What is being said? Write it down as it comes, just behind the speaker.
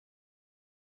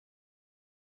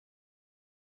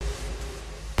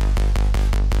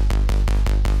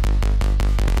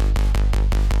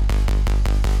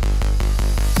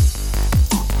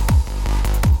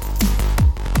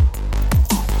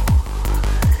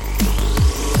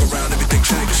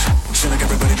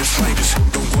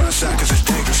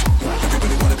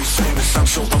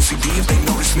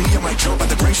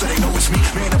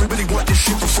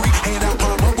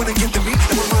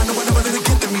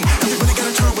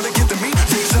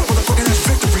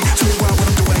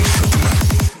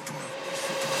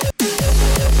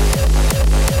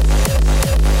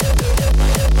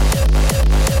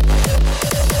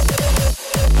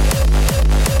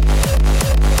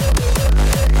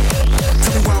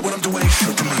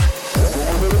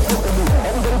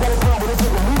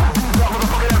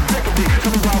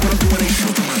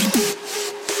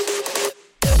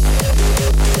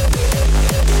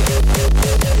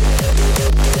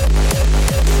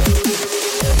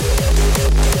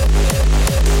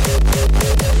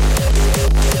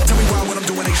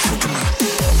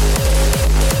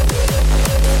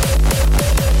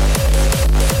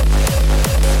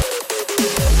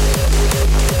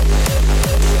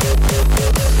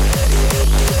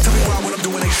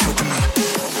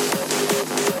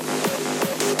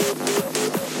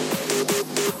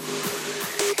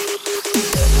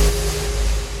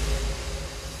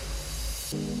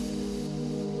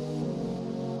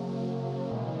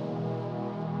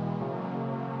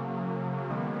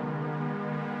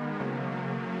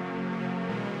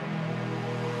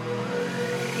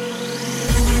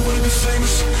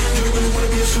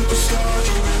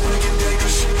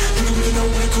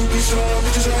solved,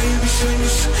 it's just how you be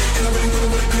famous. And I really wonder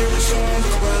what the parents are.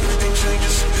 Look around, everything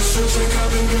changes. It feels like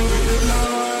I've been buried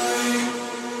alive.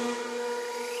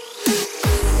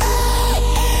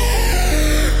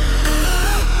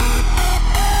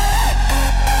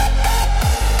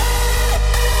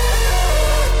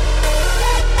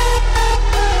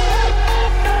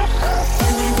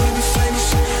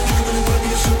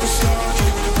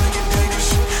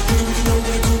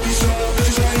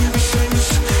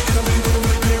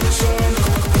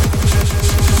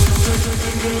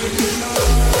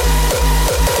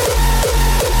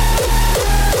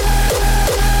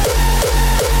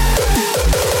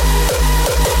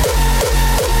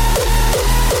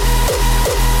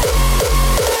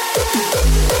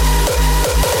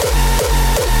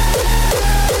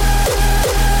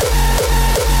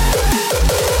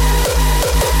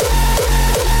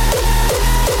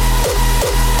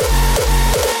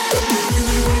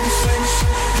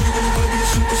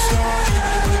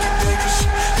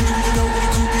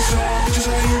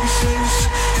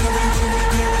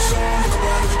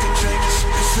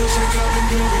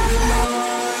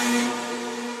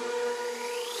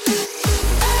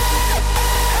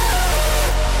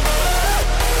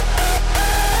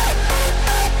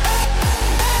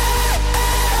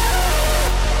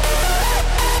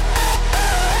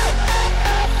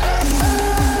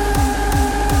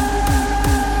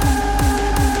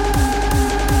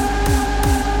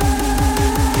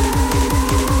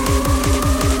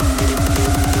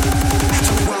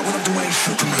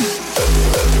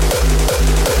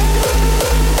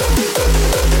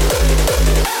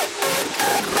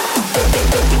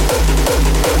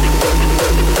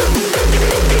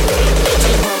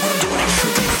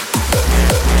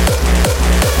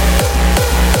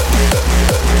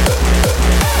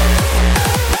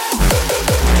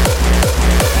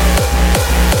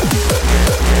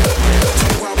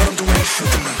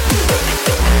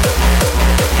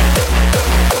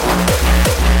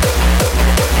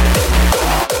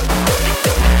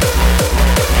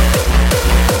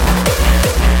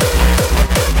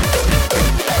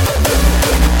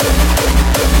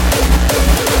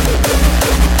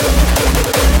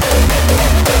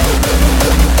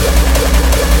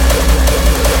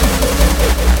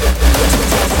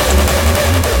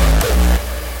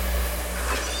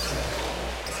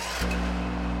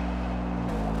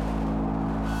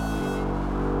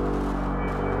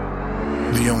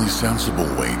 The only sensible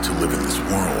way to live in this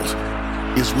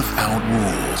world is without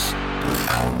rules.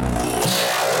 Without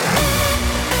rules.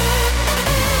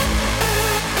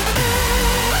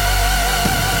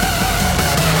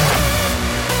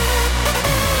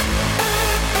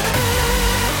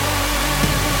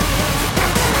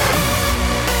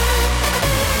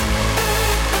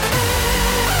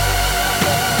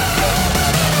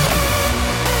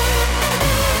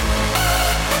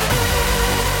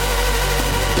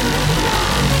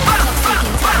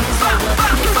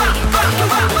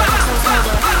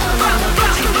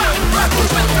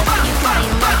 Before you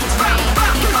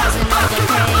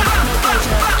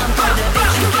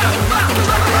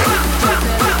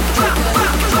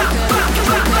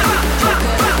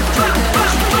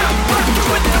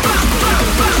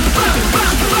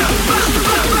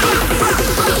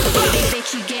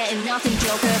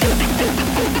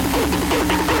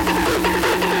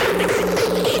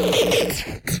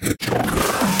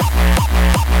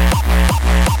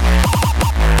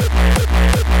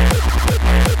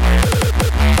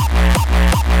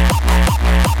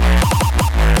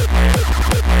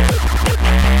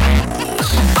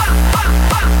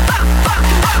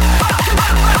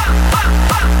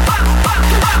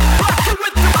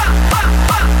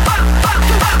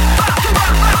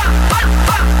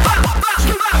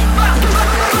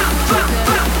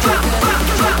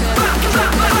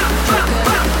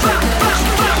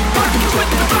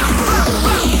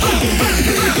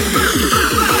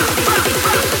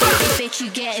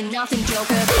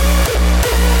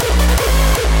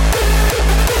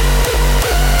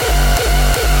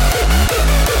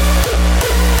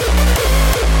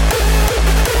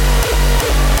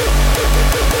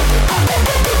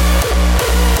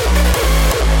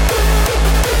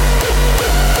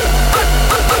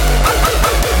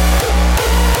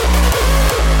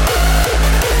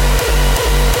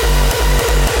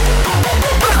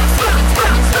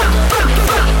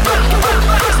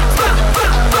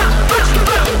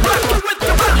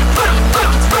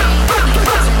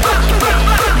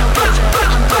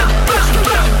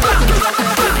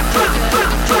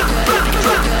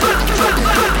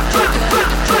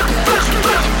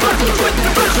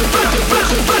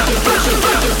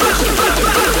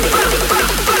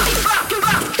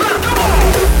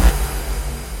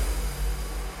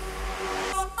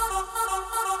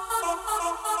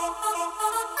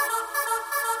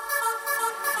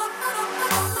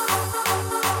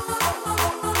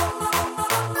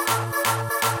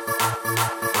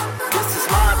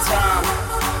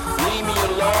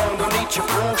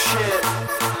bullshit.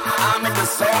 I'm in the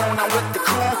zone, I'm with the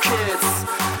cool kids.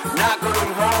 Not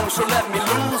going home, so let me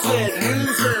lose it,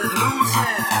 lose it, lose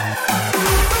it.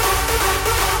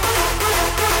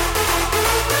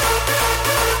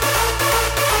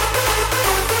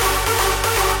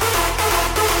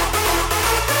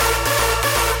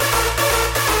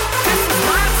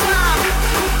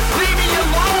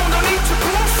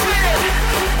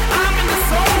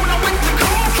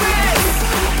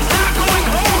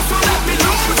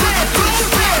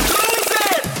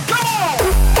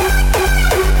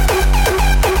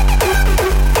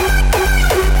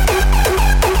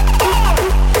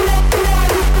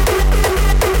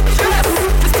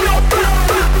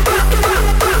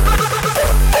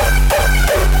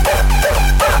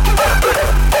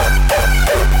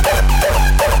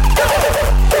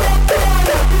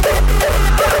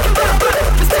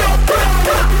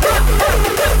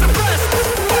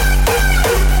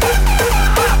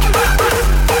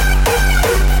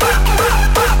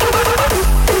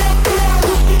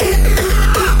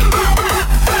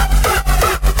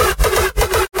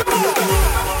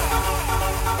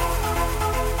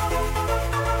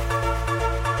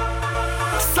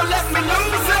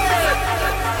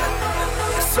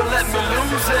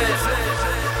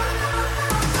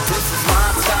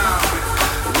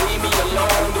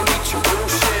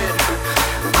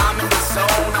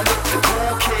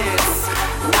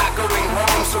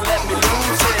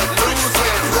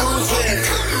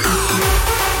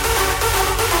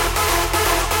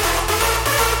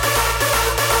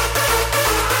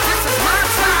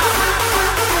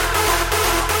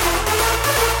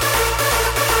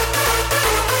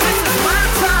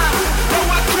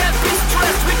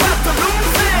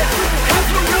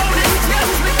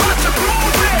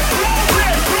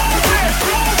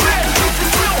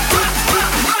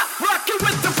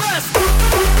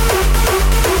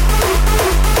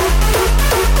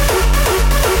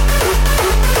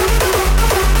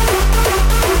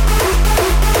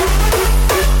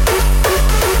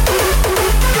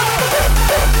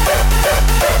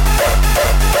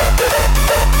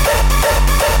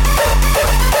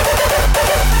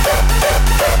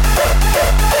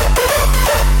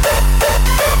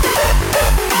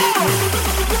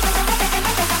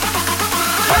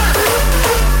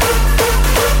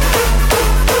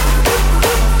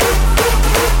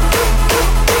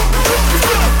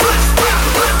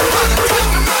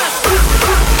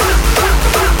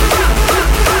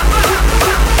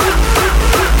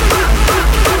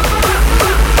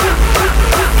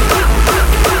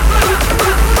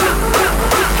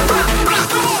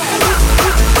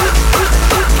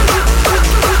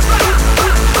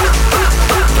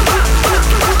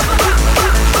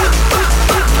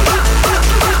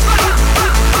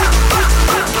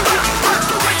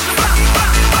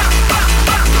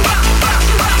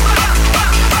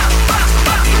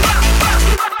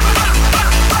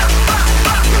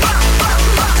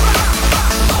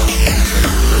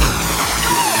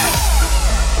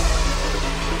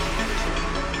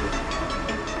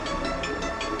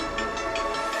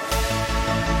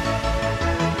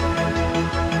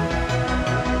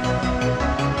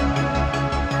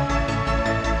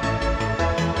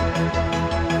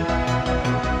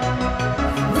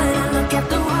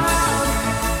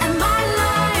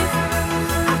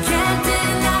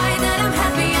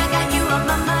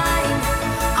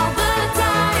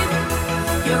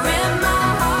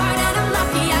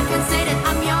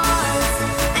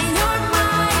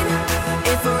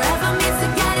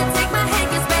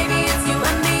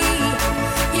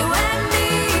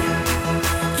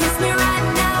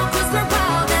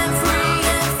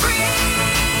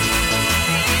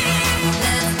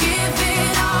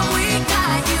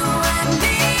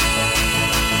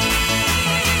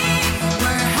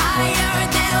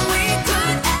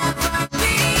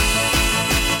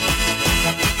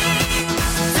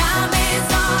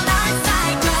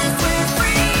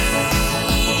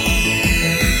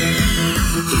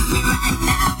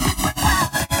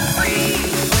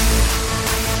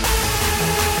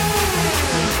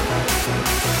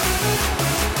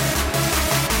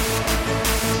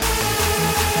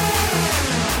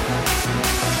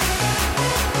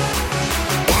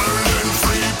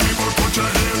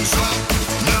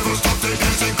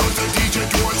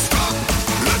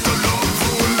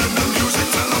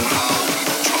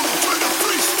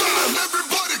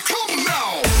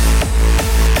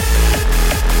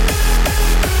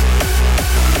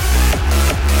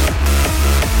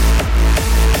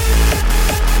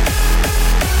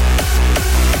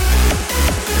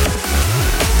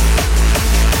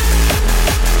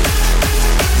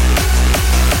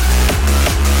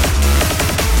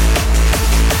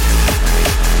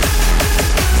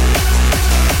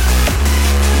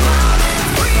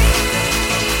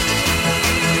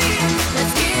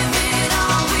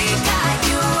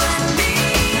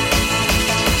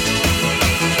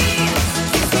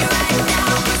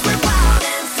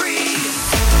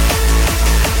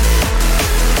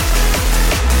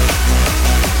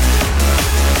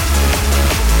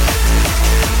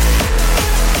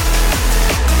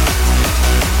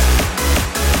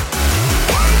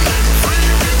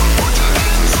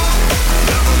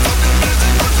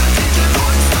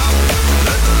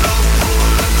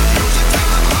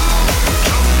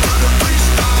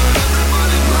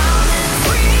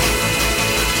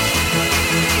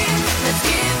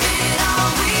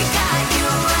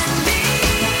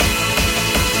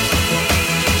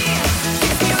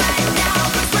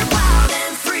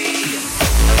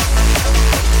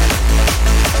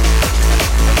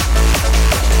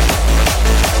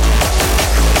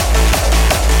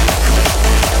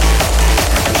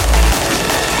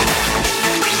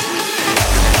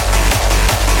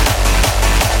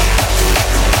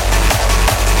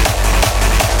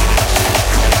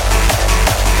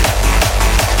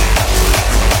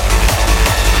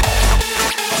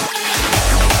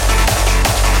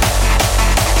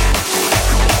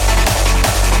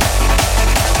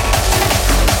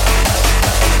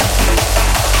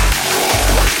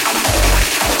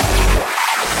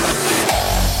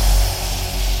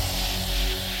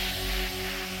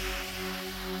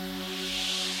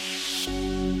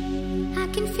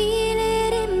 can feel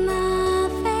it in my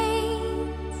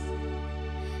veins.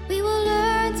 We will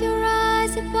learn to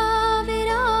rise above it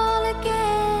all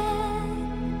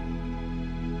again.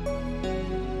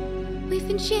 We've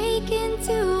been shaken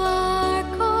to our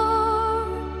core,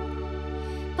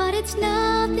 but it's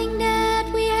nothing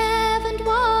that we haven't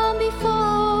won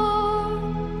before.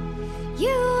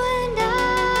 You and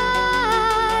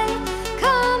I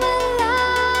come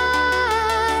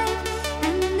alive,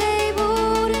 and they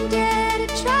wouldn't dare to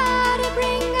try to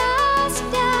bring us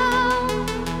down.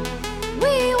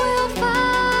 We will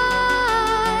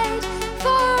fight for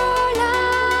our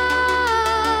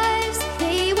lives.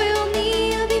 They will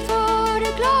kneel before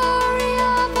the glory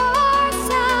of our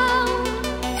sound.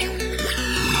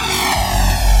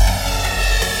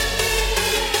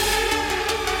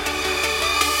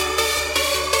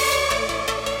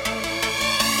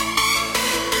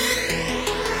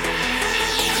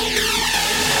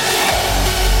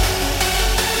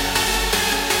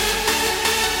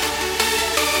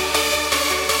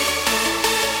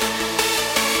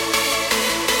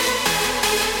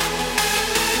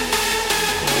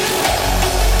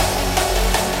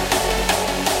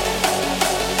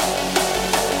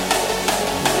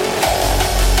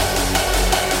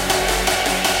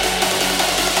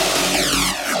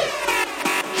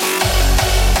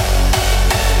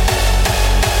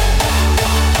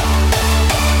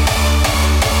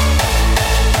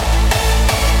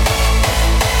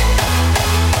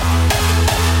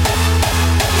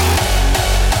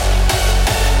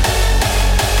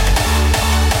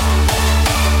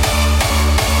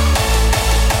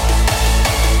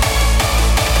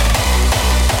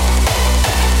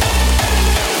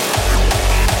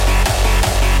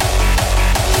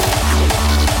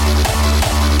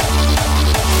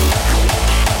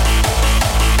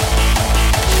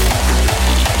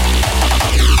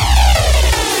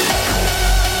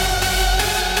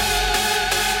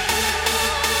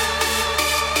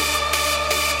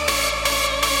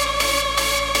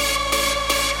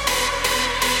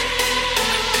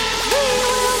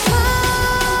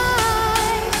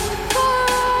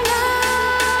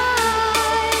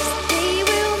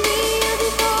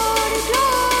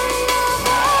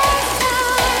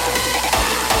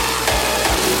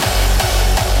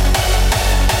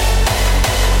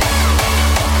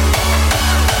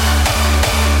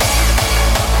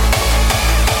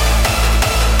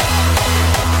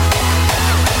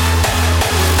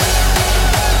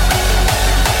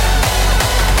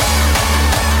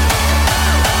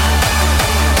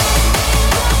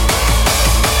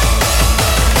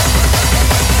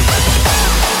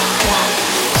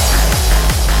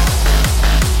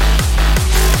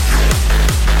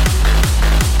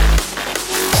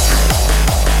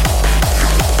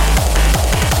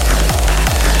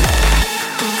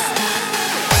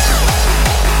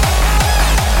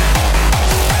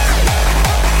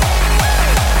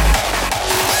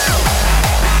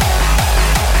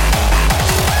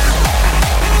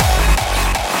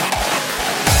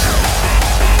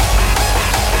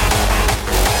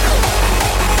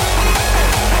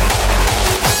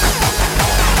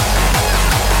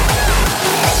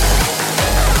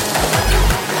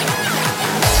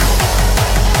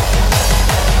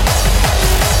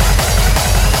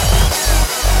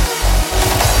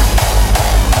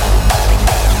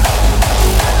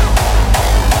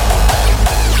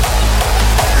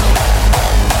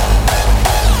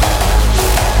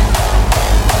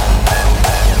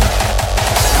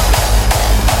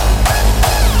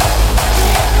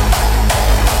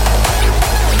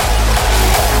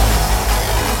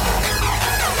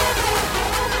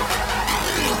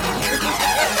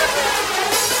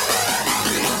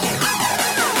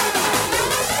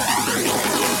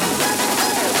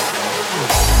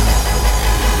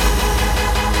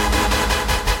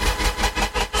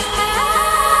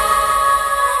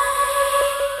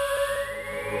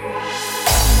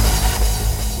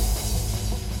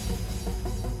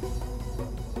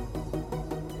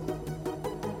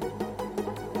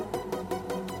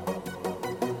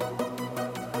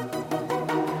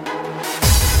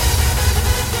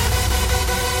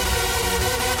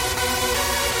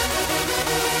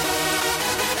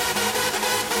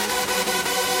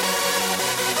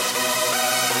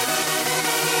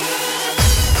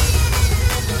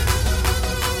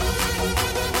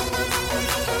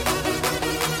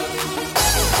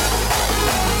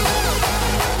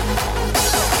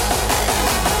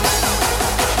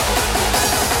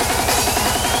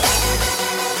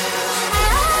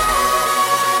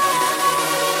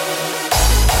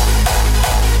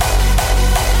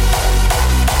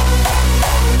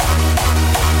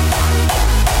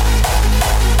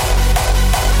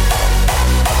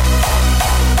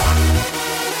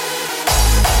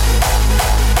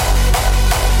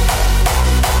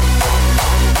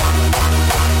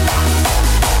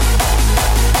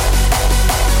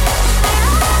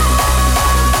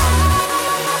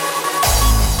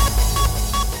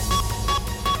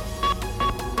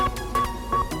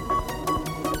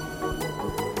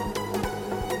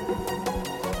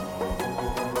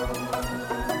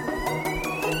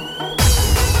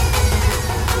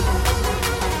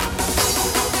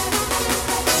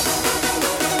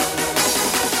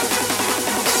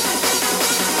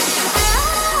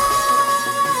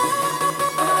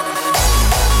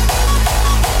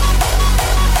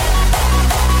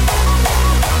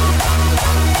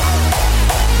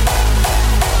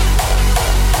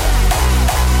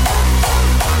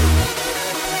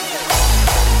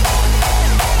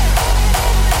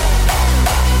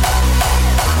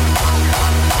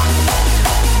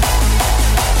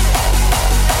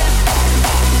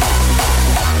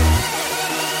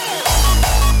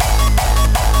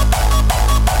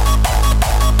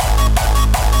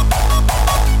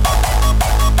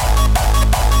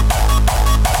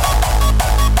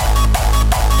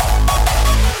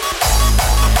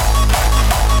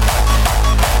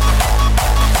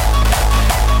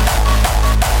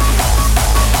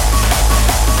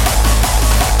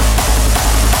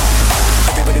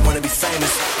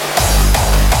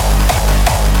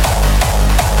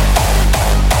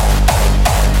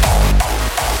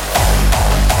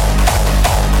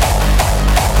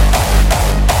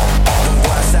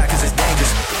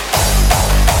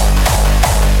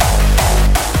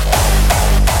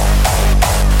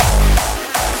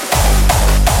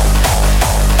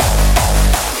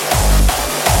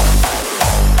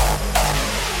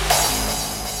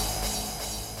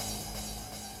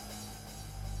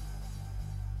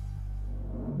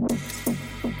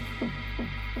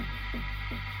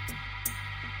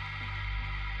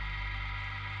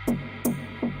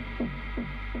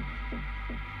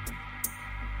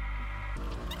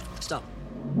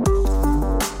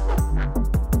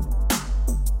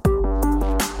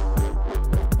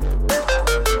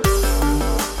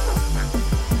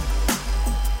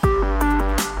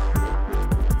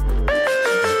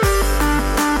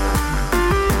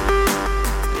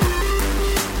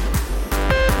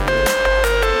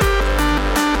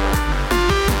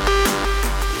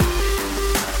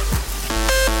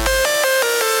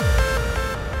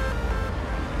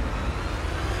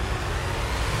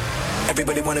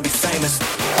 Everybody wanna be famous.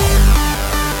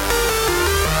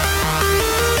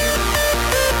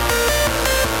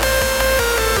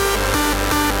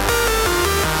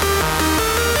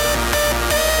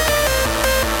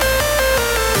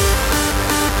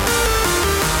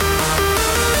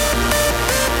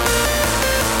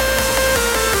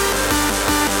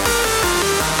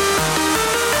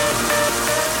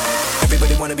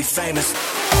 Everybody wanna be famous.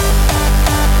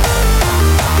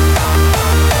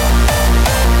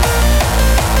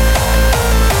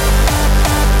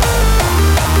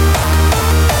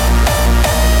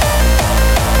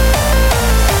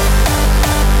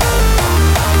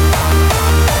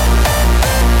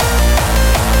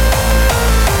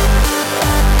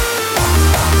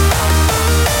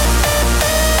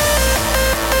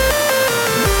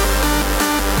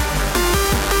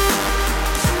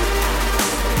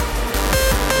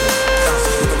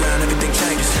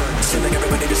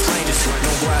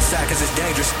 Cause it's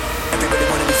dangerous. Everybody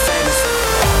wanna be famous.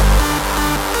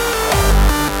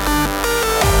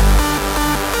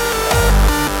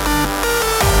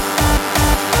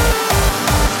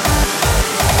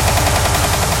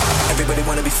 Everybody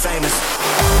wanna be famous.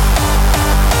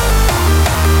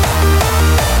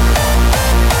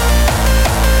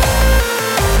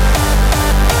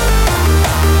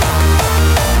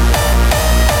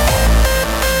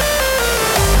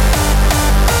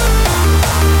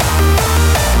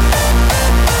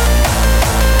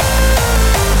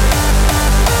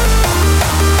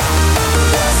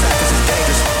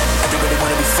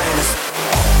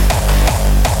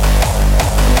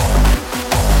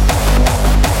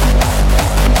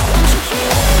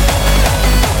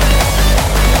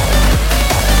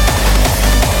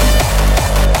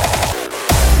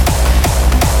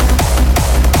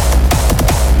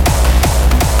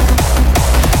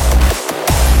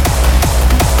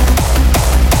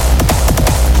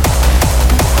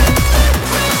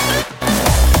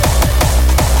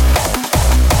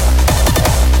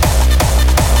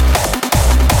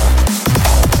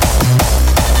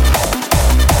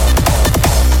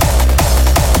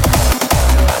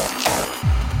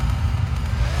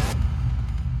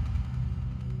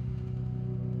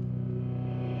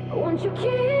 Won't you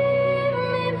keep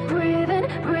me breathing,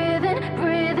 breathing,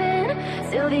 breathing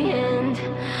till the end?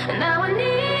 Now I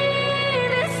need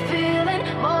this feeling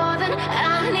more than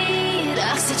I need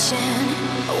oxygen.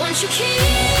 Won't you keep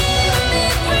me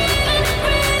breathing,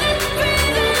 breathing,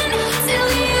 breathing till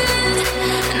the end?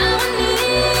 Now I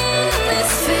need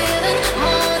this feeling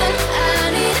more than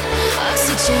I need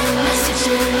oxygen,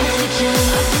 oxygen, oxygen,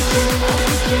 oxygen,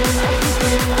 oxygen,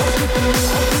 oxygen,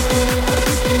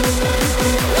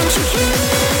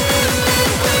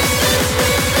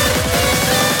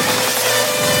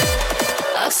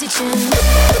 oxygen.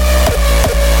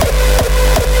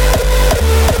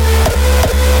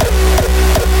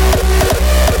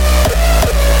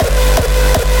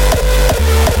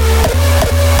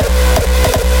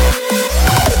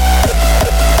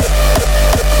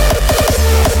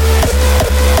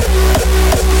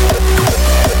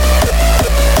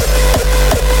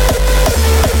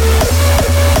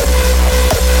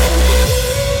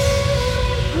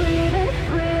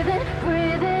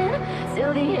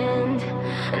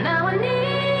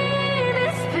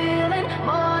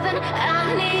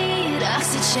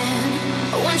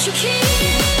 Won't you keep oxygen? Won't you keep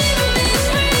me breathing,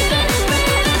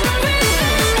 breathing, breathing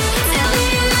till the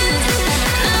end?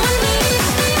 Now I need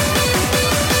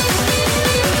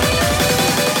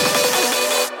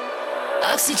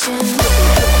oxygen.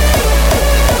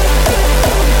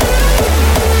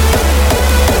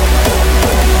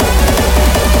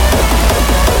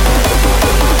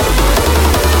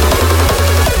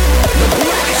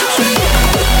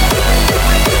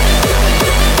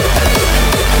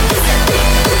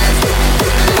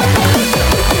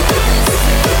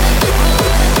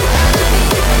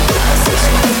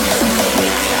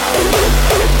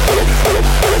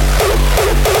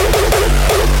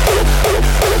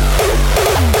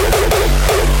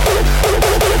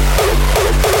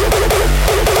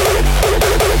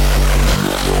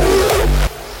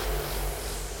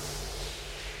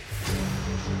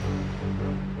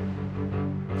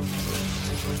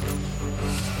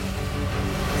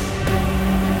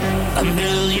 A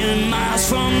million miles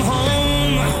from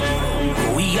home,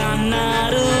 we are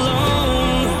not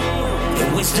alone. The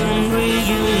wisdom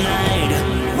reunite,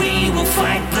 we will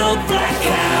fight the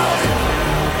blackout.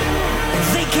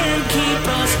 They can't keep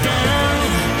us down,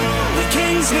 we're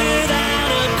kings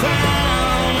without a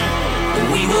crown.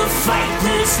 We will fight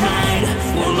this night,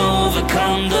 we'll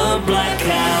overcome the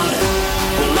blackout.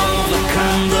 We'll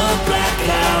overcome the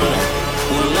blackout.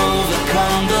 We'll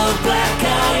overcome the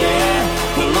blackout, yeah.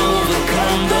 We'll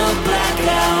overcome the blackout.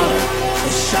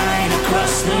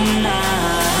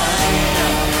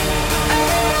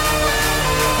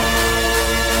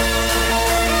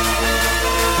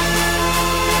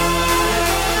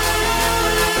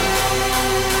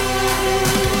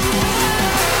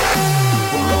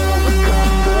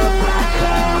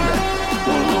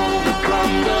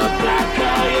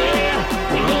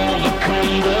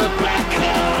 the black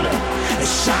cloud,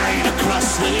 shine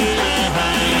across the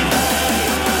line.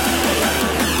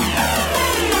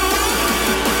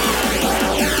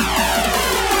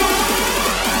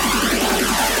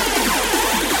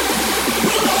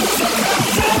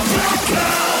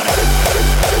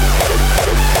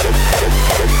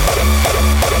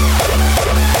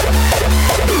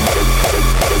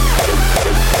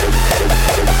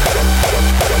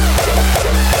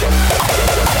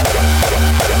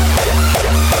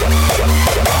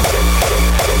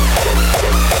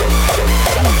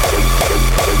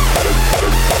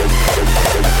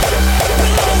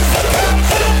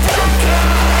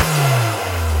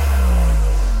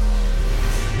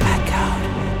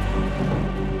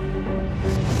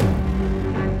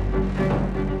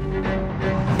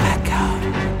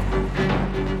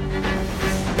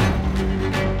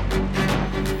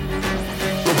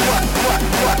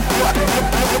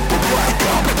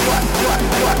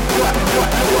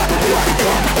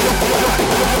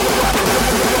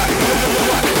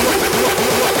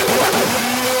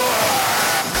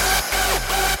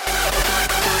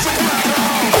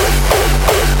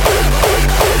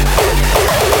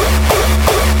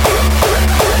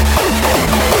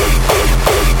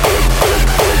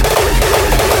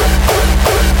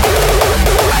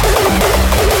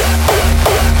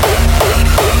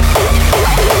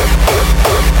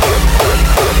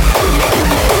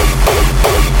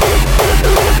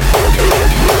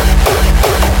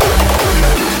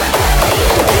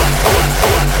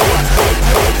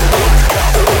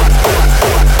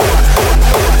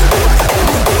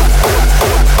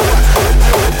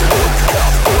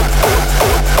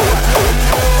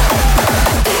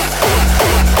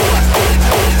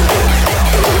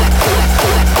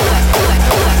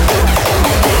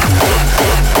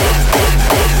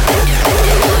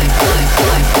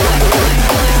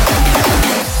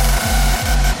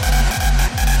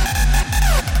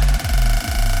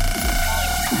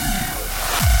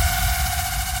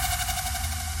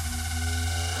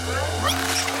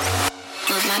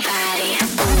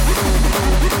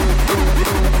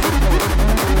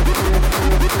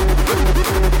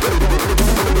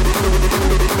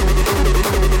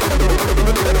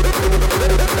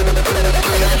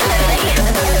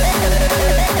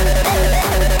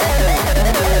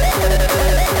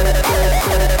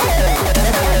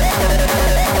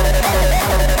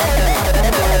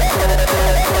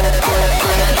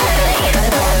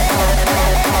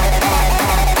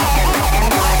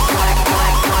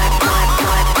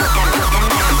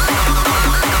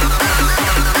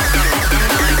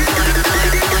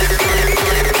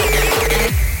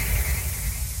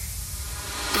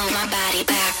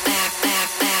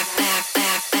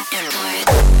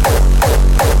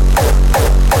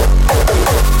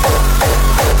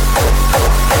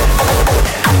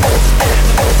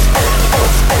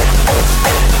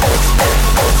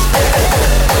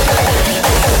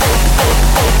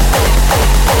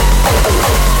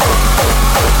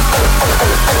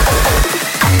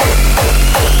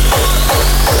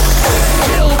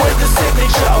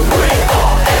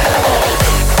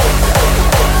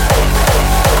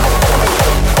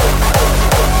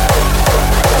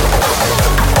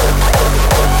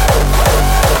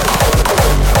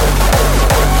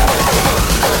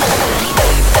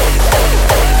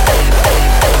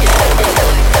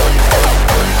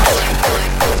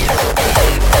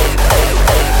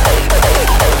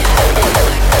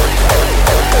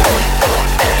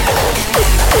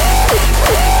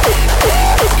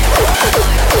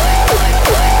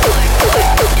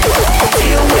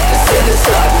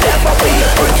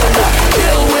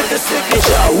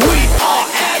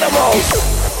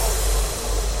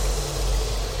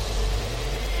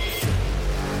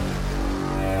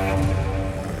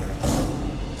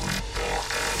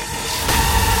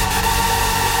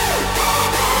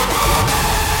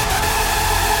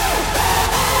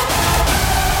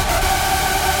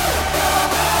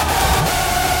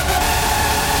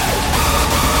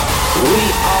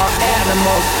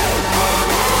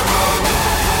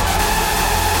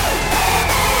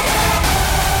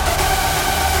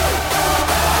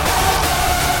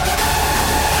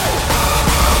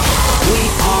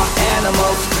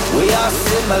 We are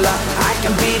similar. I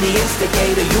can be the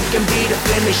instigator, you can be the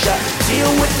finisher. Deal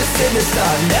with the sinister,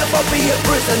 never be a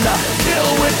prisoner. Deal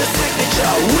with the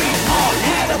signature, we are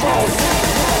animals.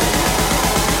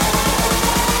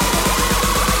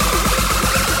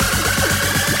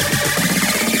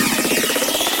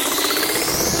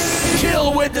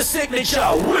 Kill with the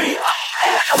signature, we are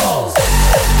animals.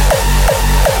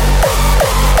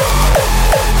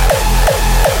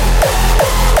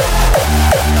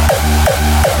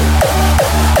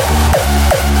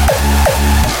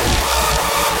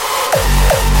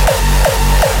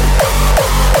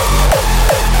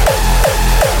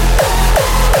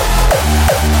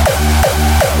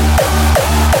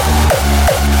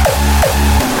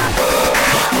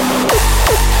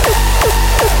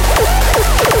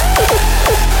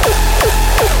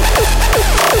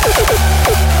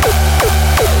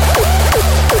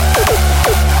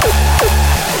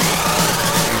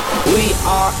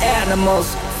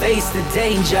 animals face the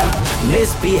danger.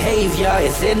 Misbehavior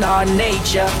is in our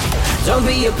nature. Don't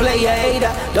be a player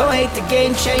hater, don't hate the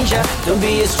game changer. Don't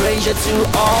be a stranger to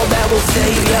all that will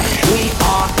save ya. We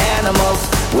are animals,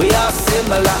 we are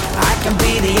similar. I can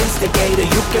be the instigator,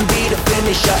 you can be the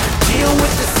finisher. Deal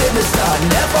with the sinister,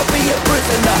 never be a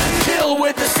prisoner. Kill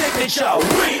with the signature,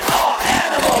 we are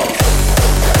animals.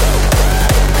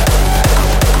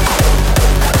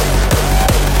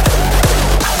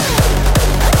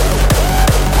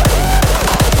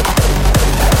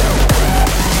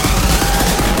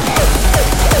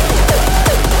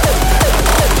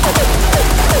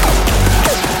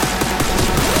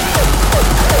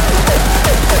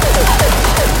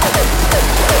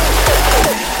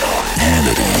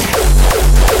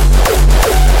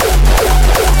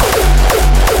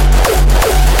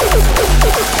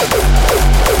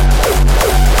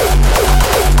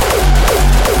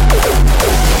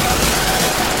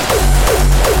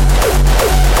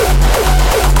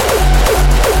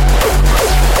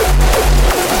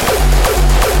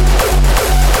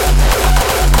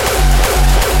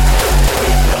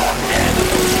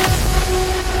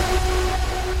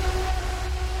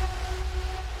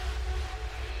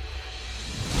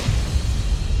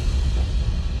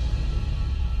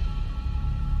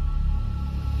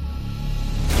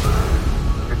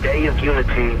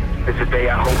 Unity is a day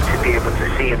I hope to be able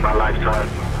to see in my lifetime.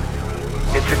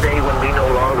 It's a day when we no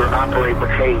longer operate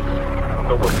with hate,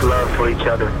 but with love for each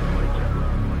other.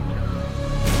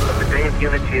 But the day of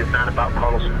unity is not about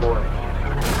moral support.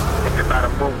 It's about a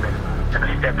movement and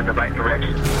a step in the right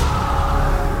direction.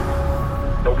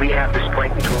 But we have the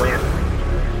strength to win.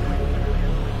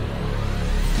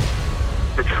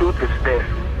 The truth is this.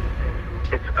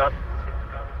 It's up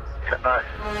to us.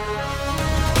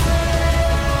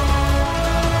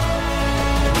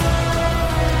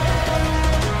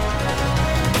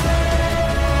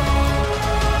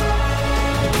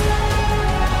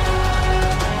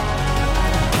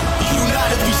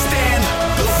 We stand,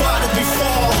 divided we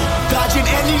fall, dodging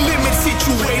any limit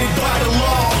situated by the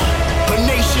law. A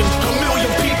nation, a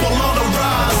million people on the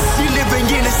rise. We living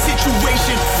in a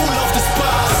situation full of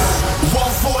despise.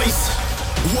 One voice,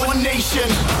 one nation,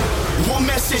 one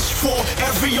message for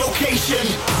every occasion.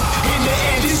 In the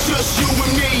end, it's just you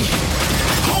and me.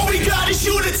 All we got is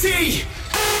unity.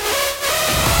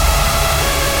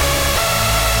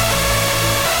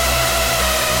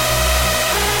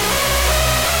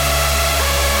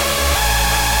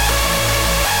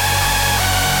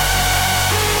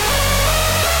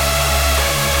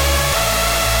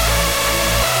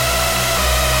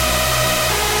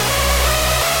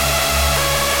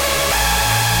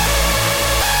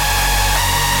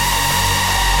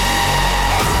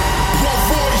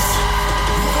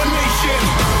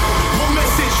 One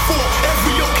message for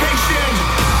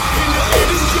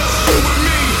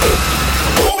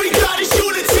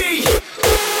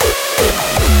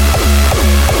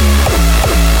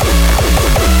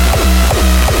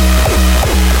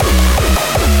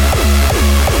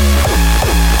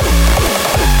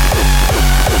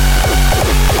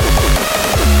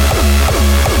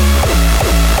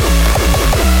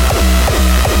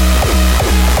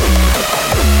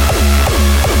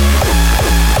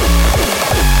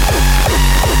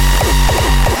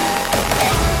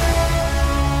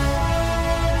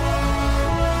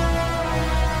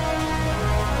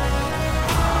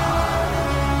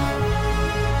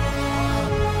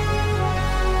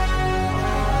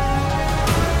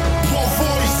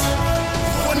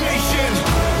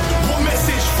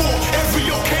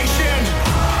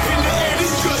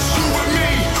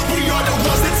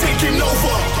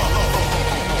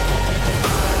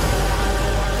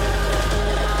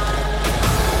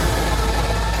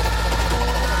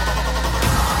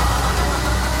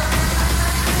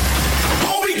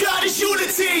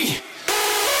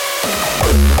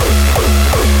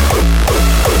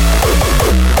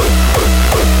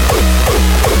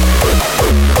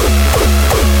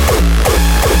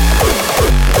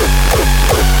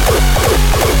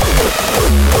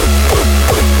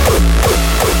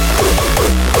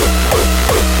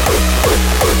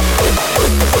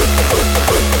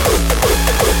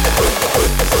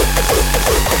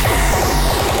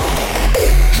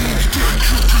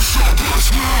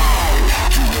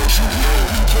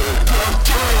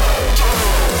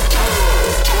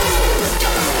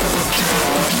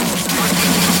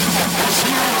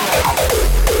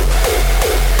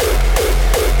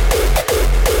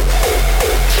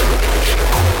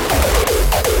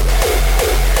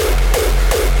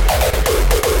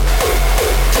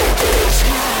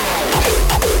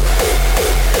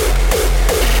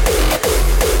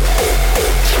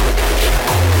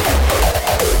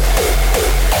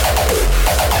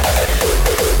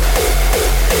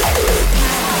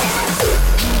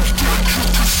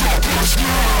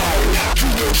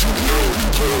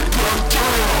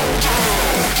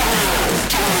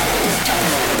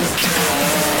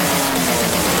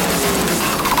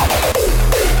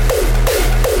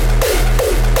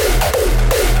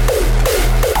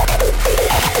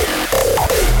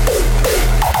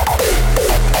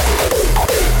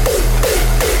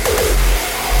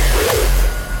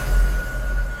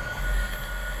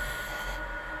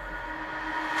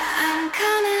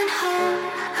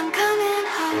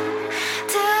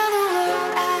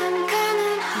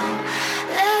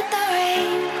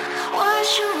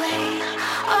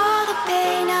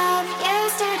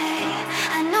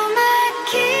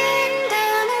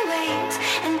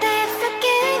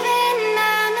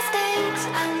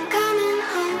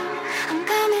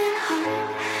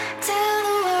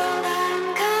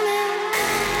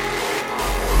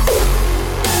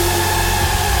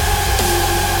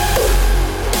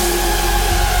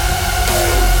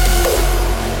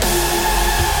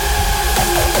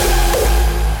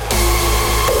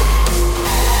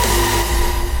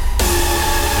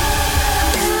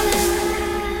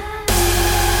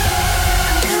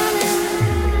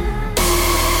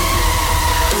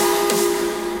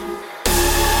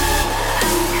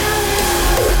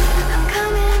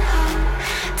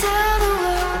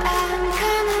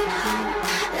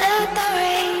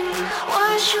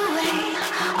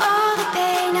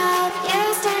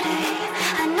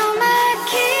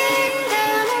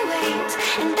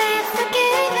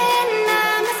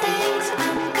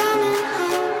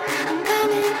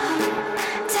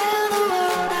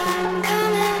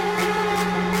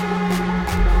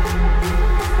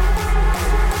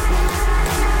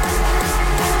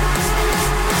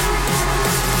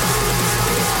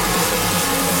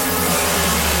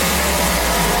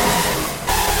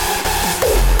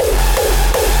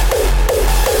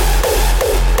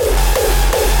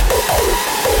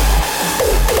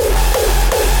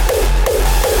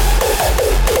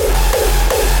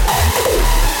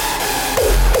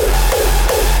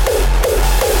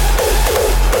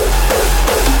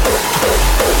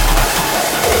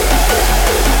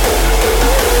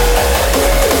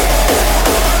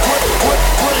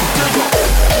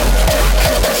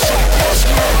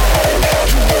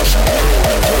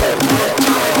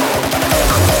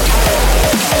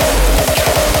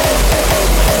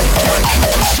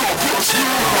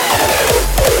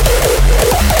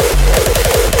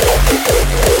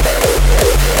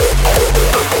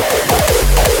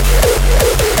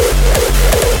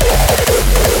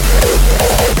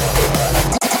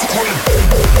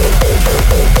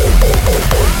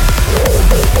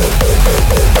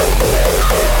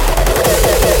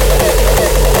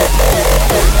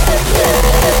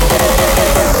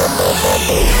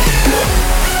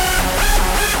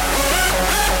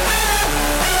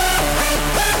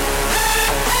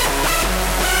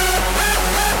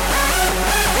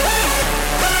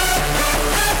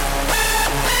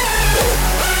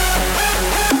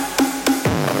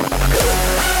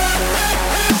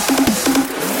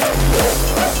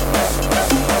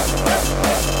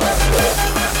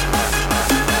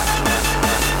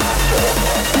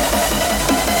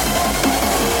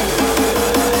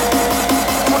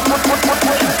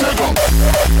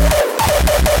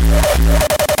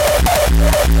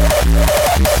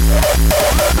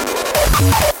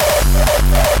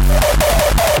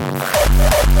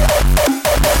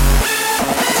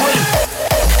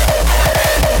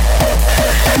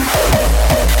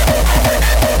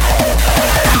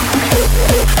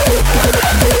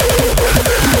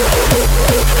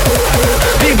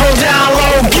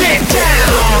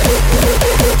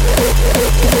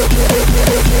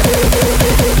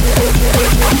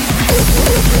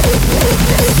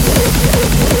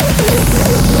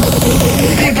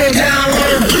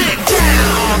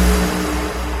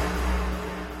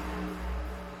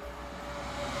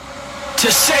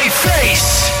save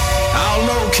face. How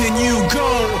low can you go?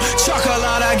 Talk a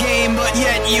lot of game, but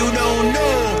yet you don't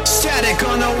know. Static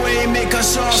on the way, make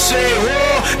us all say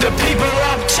whoa. The people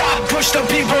up top push the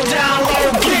people down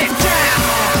low. Get down.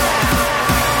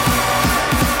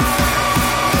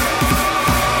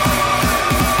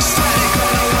 Static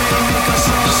on the way, make us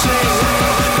all say whoa.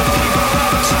 The people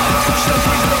up top push the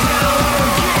people down low.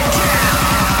 Get down.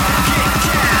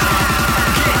 Get down.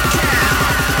 Get down.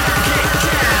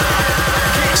 Get down.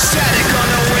 Static on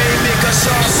the way, make us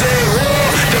all say whoa.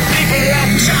 The people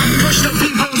up top push the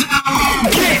people down low.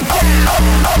 Get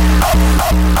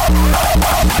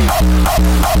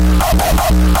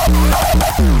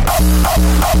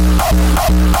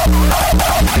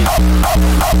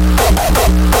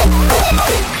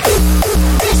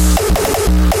to save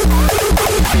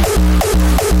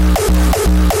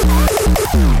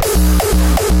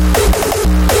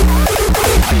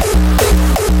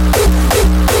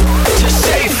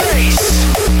face.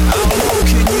 How low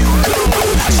can you go?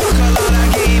 Talk a lot of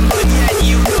game, but yet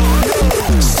you don't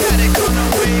know. Static on the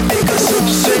way, make us all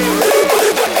say whoa.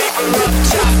 The people up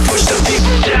top push the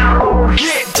people down.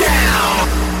 Get down.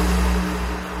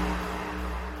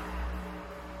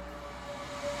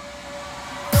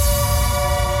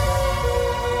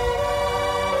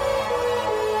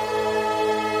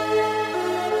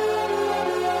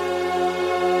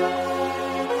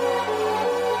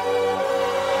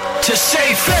 To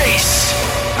save face.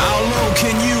 How low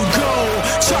can you go?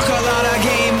 Talk a lot of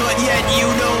game, but yet you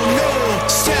don't know.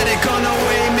 Static on the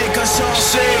way, make us all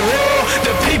say whoa.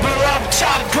 The people up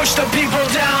top push the people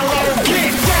down low.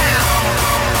 Get down.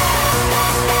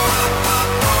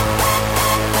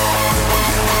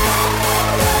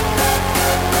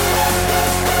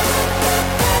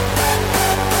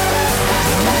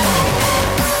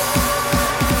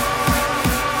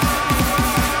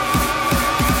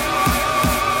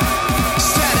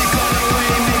 Static on the way,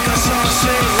 make us all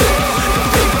say whoa. The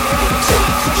people up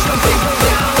top push the people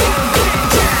down low. Get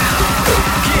down.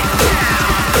 Get down. Get down. Get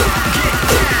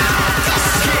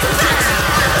down.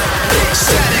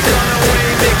 Static on the way, make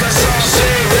us all say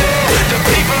whoa. The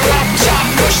people up top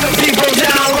push the people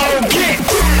down low. Get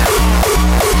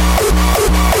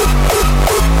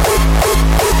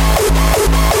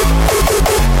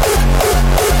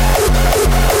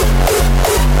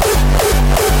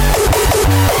down.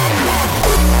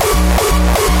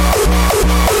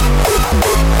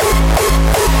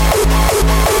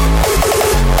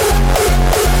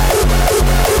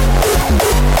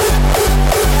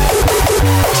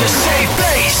 To save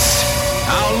face.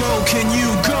 How low can you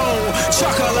go?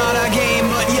 Talk a lot of game,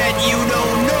 but yet you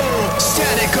don't know.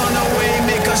 Static on the way,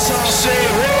 make us all say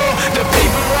whoa. The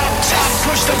people up top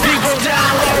push the people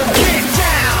down low. Get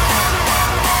down.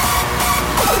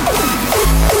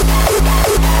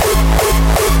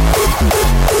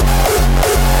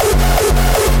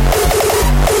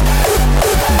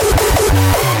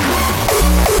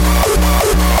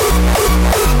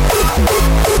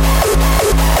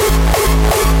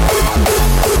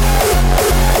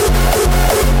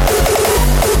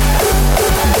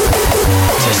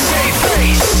 To save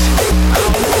face. How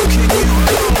low can you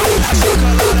go? Talk a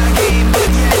lot of game, but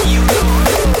yet you don't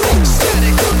know.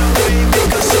 Static on the way,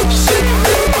 make us all say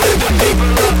whoa. The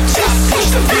people up top push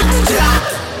the people down.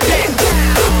 Get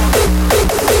down.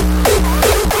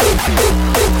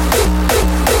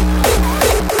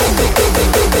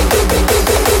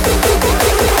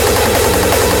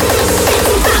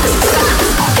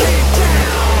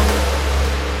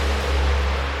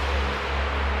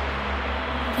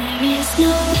 There is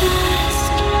no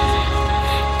past,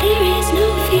 there is no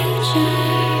future.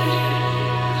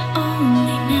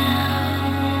 Only now,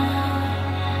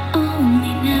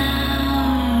 only now.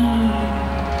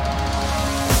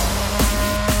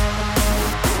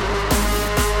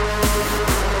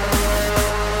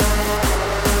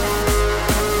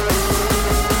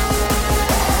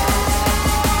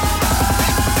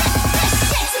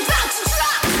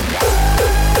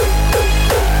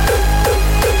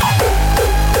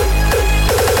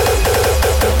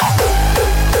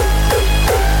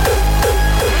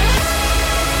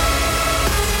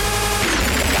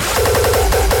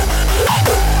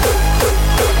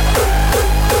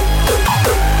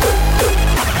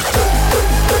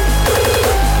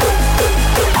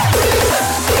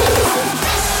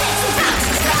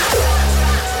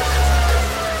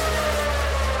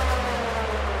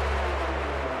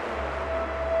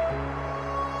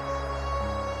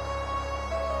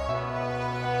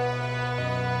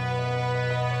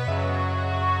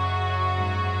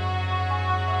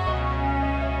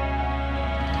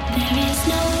 There is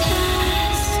no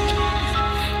past,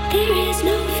 there is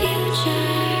no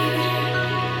future,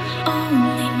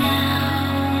 only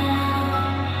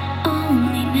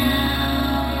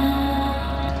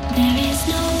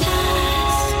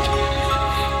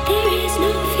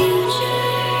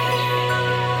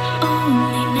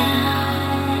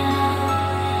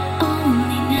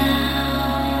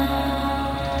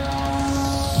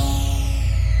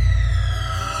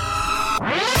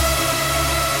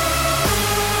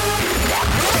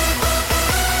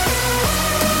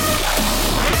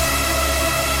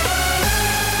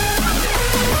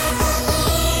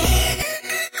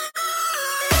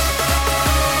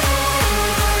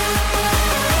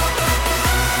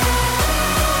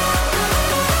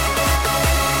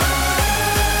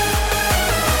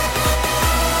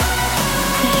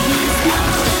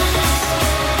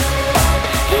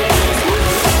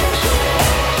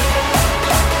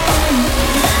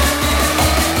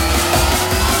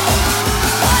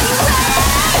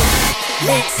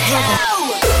It's heaven.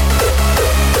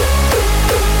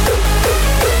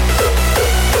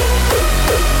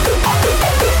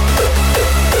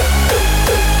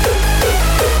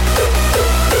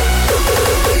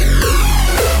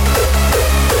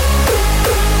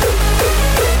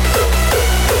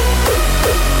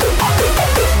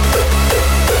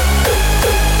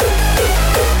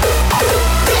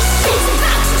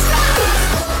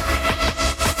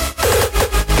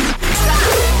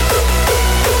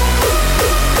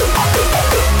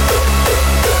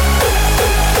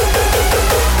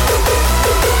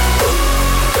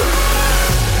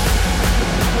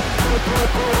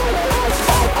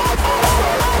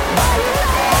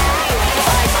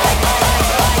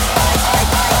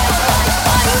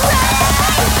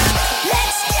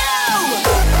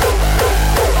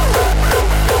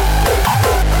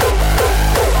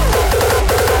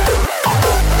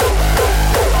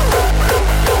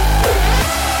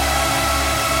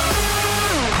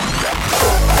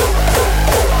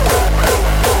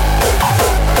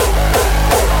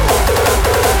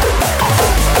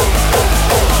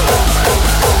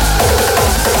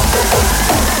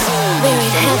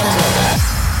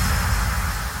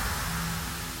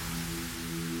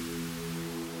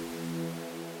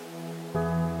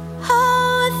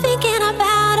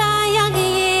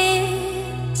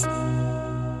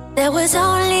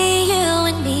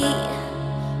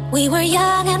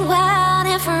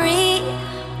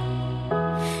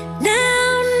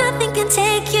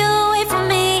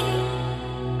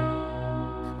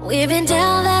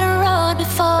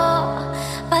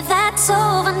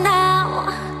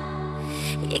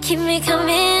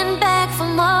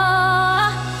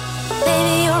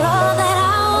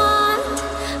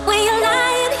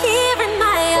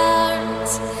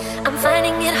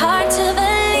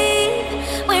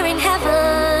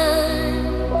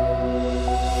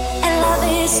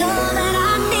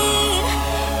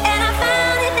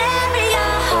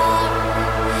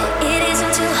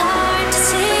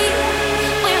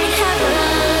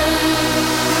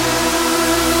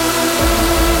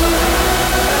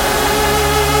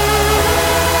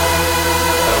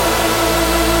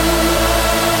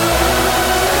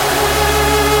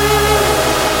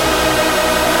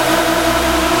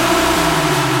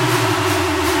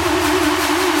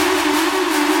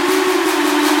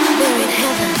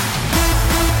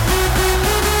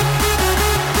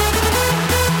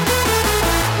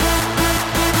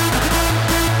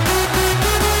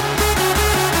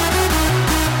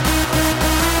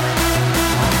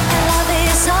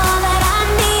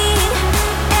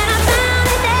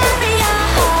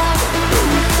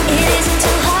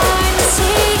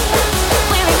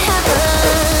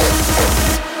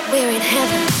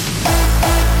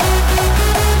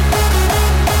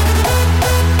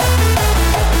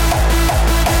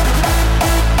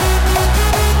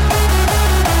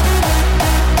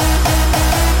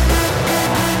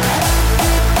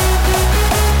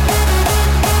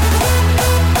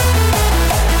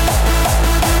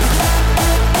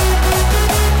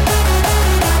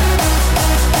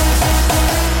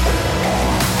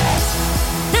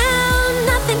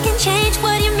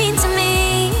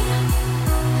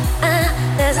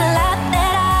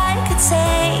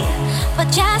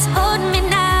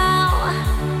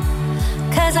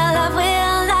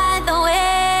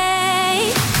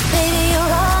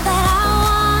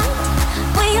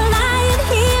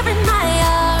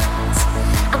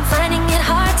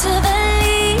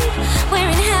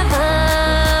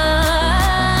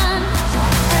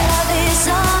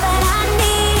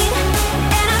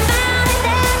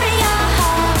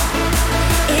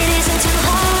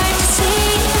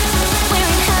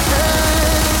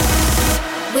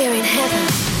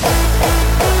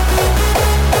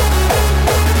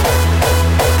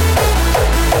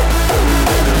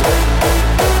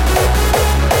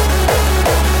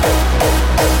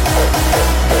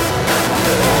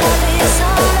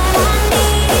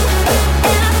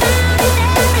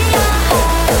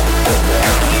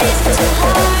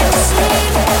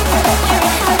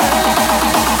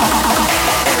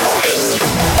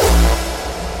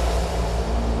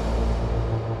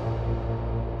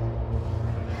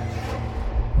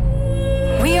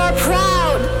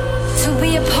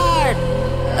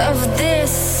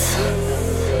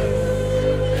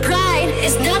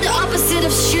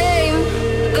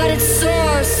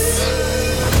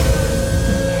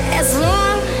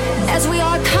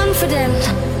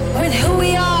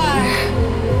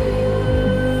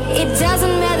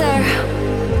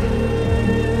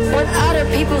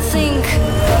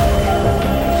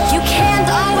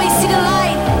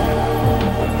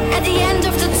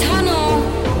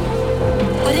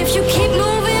 But if you keep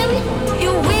moving,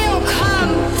 you will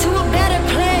come to a better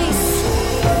place.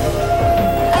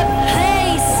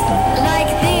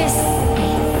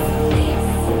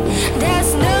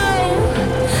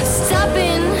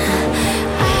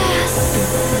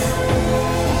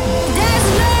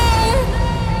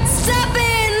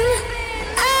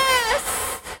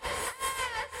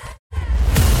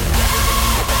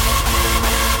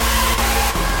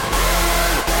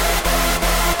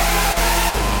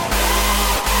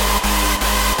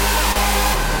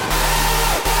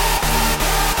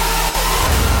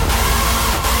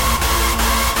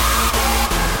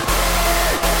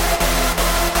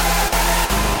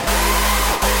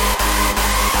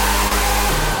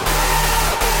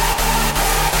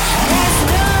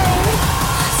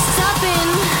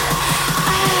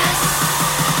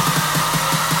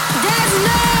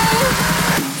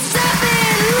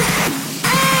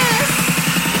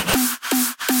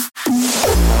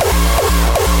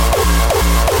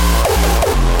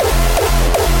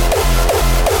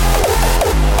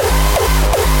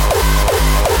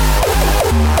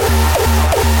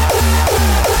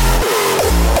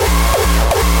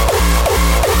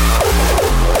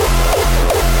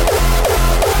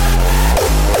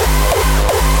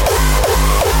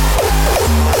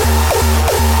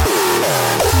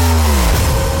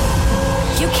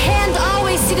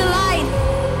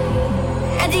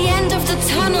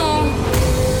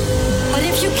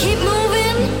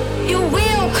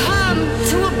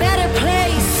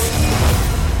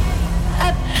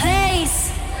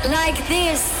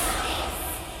 this.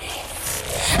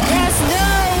 There's no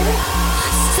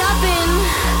stopping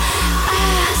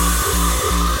us.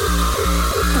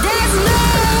 There's no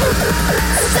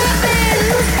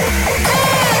stopping us.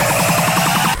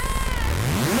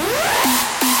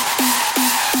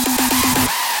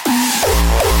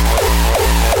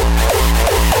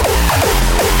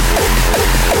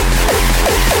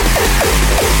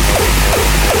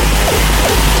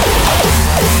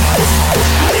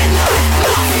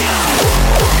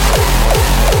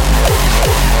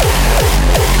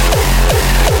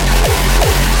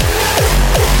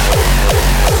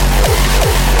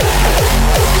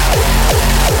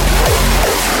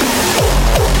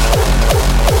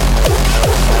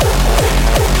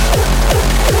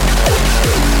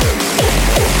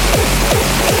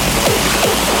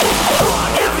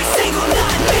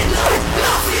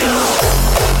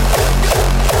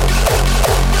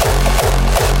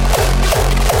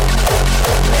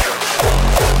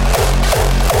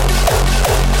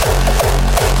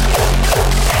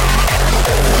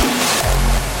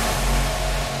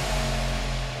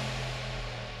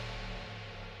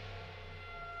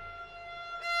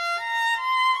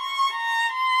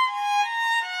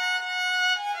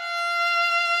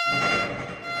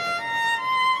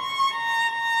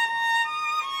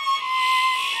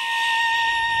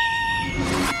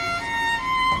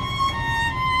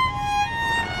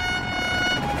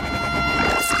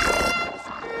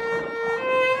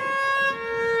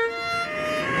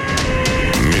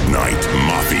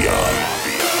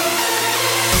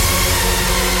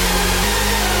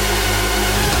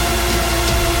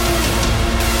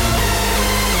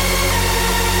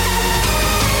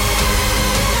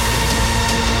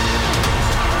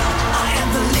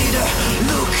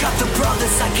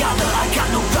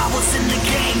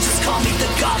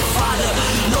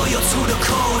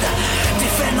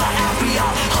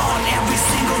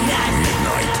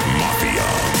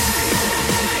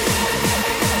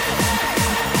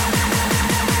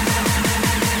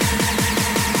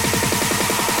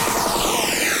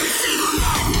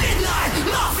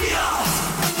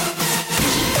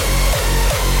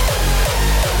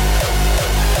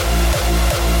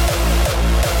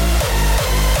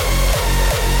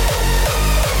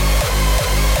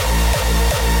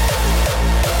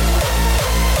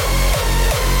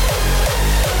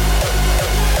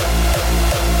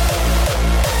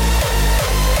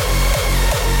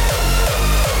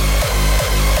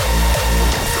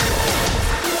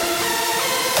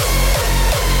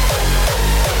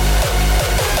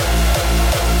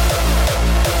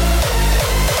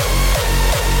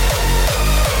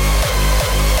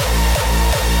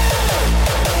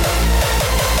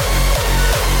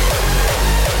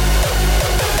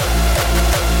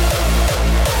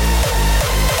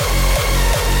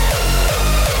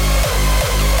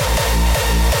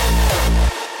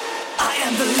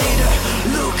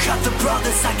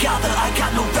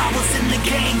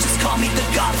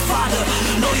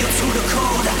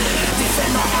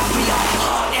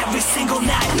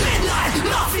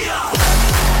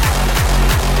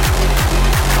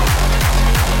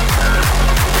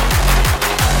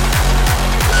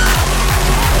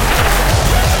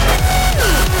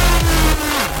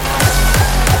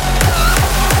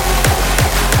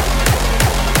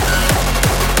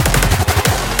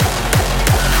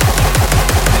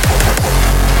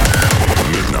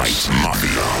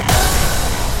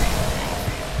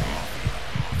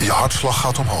 Je hartslag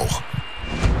gaat omhoog.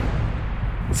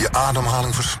 Je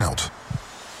ademhaling versnelt.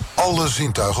 Alle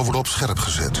zintuigen worden op scherp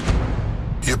gezet.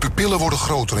 Je pupillen worden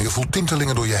groter en je voelt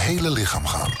tintelingen door je hele lichaam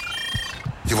gaan.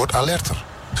 Je wordt alerter,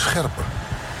 scherper.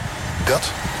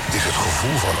 Dat is het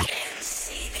gevoel van een...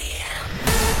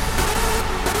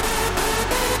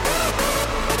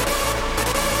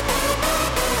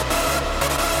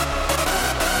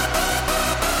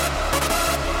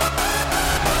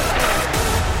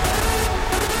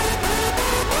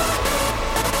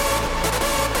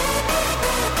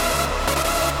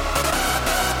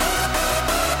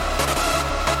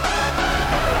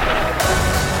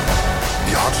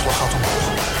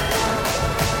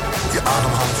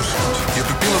 ademhaling versnelt. Je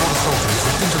pupillen worden groter en je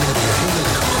voelt tintelingen door je hele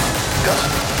lichaam. Dat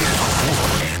is het gevoel van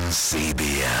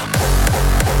NCBM.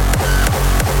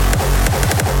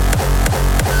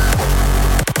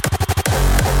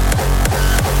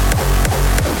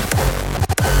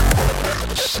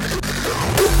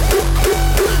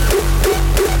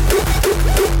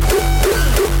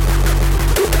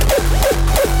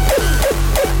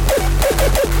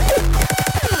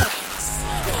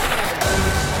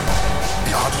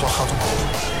 Je hartslag gaat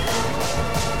omhoog.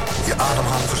 Je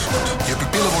ademhaling versnelt. Je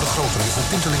pupillen worden groter en je voelt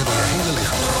tintelingen door je hele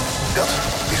lichaam gaan. Dat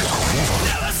is het gevoel van...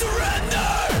 Never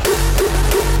surrender!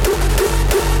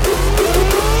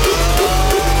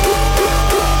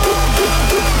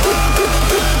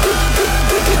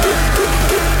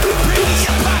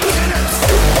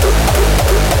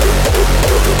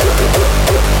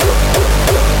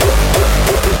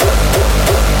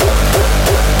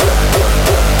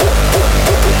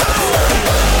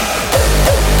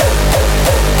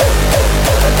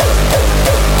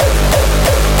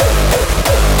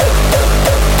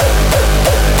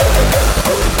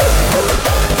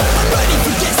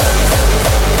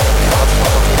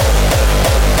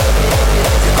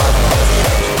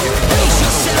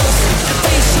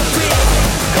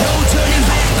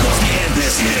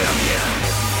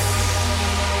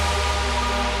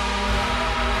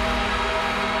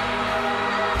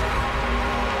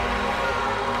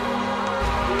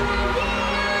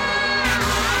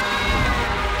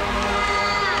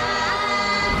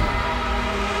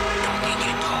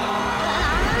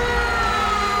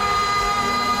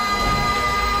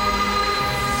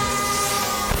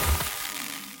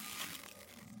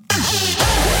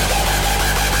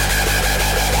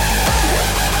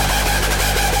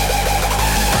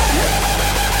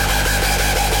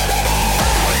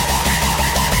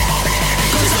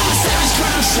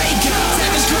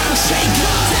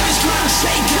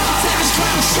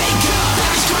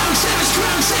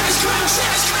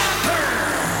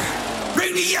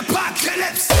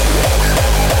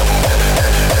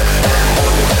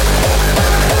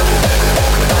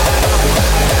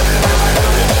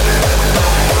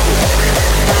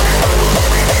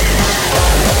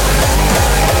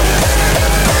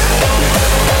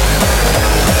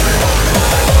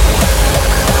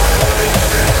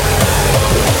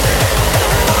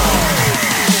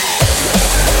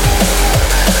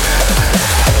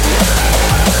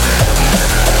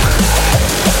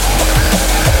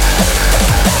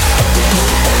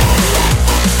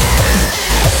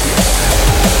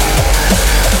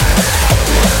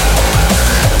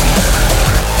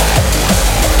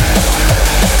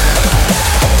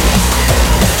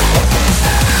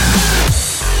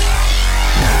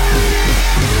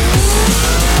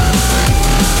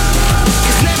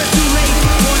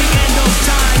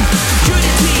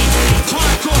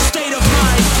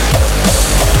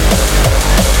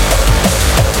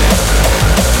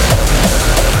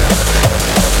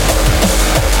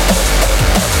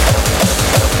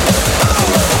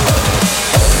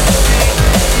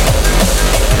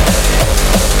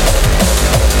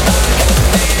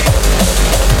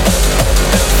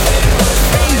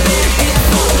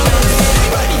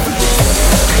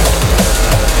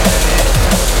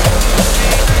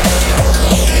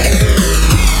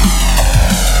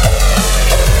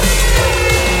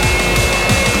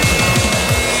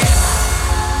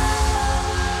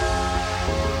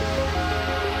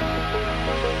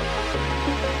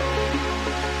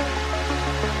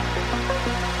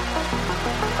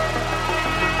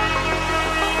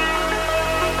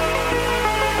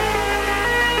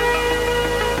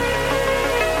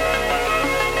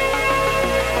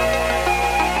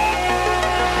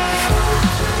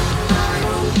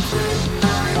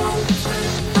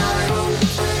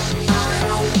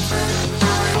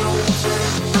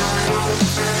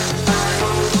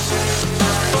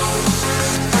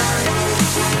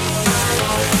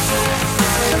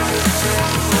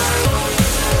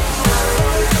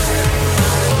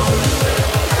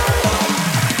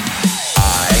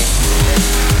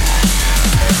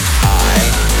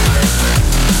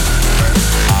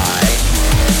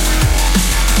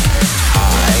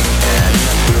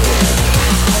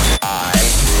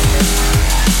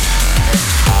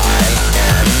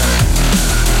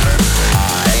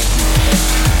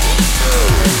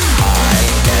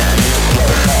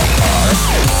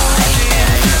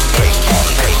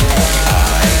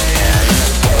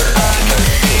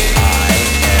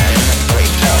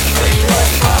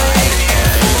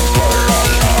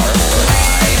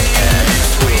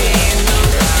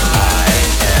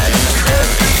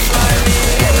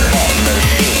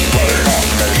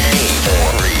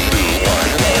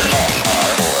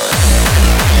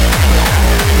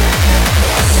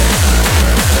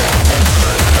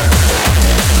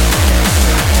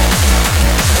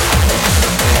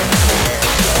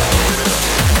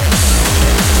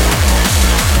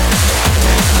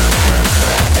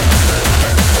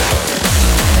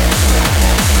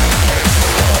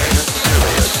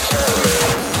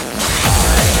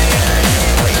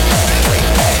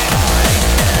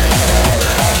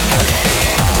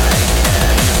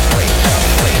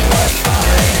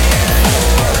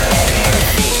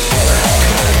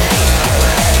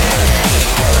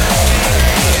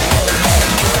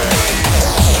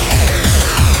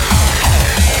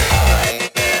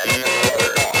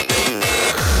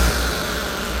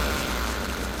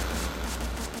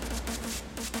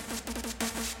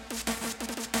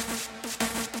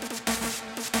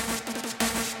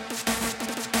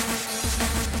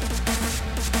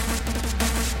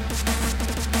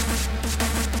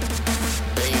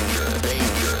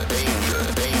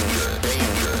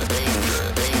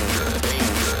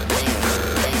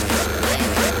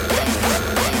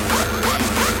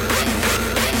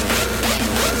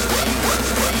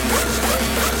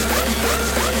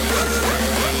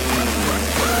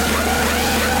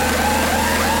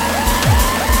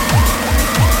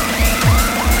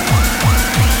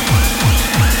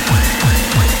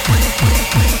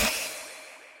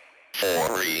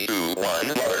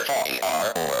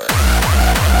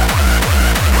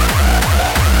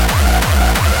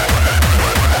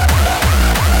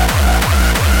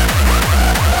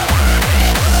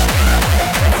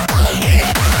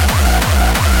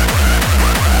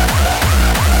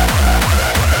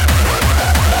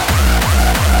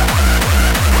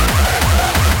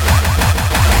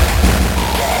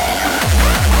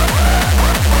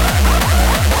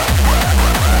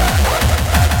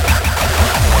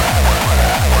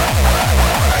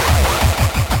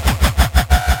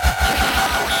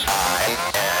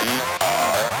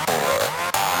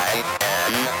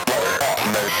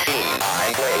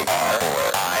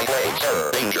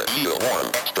 danger, feel warm,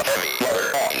 extra heavy,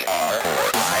 letter R,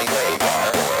 I play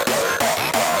R, letter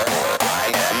R,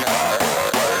 I am R,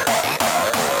 letter R,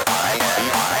 I am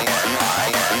I am I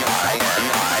am I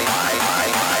am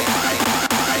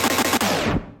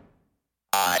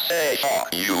I say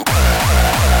fuck you.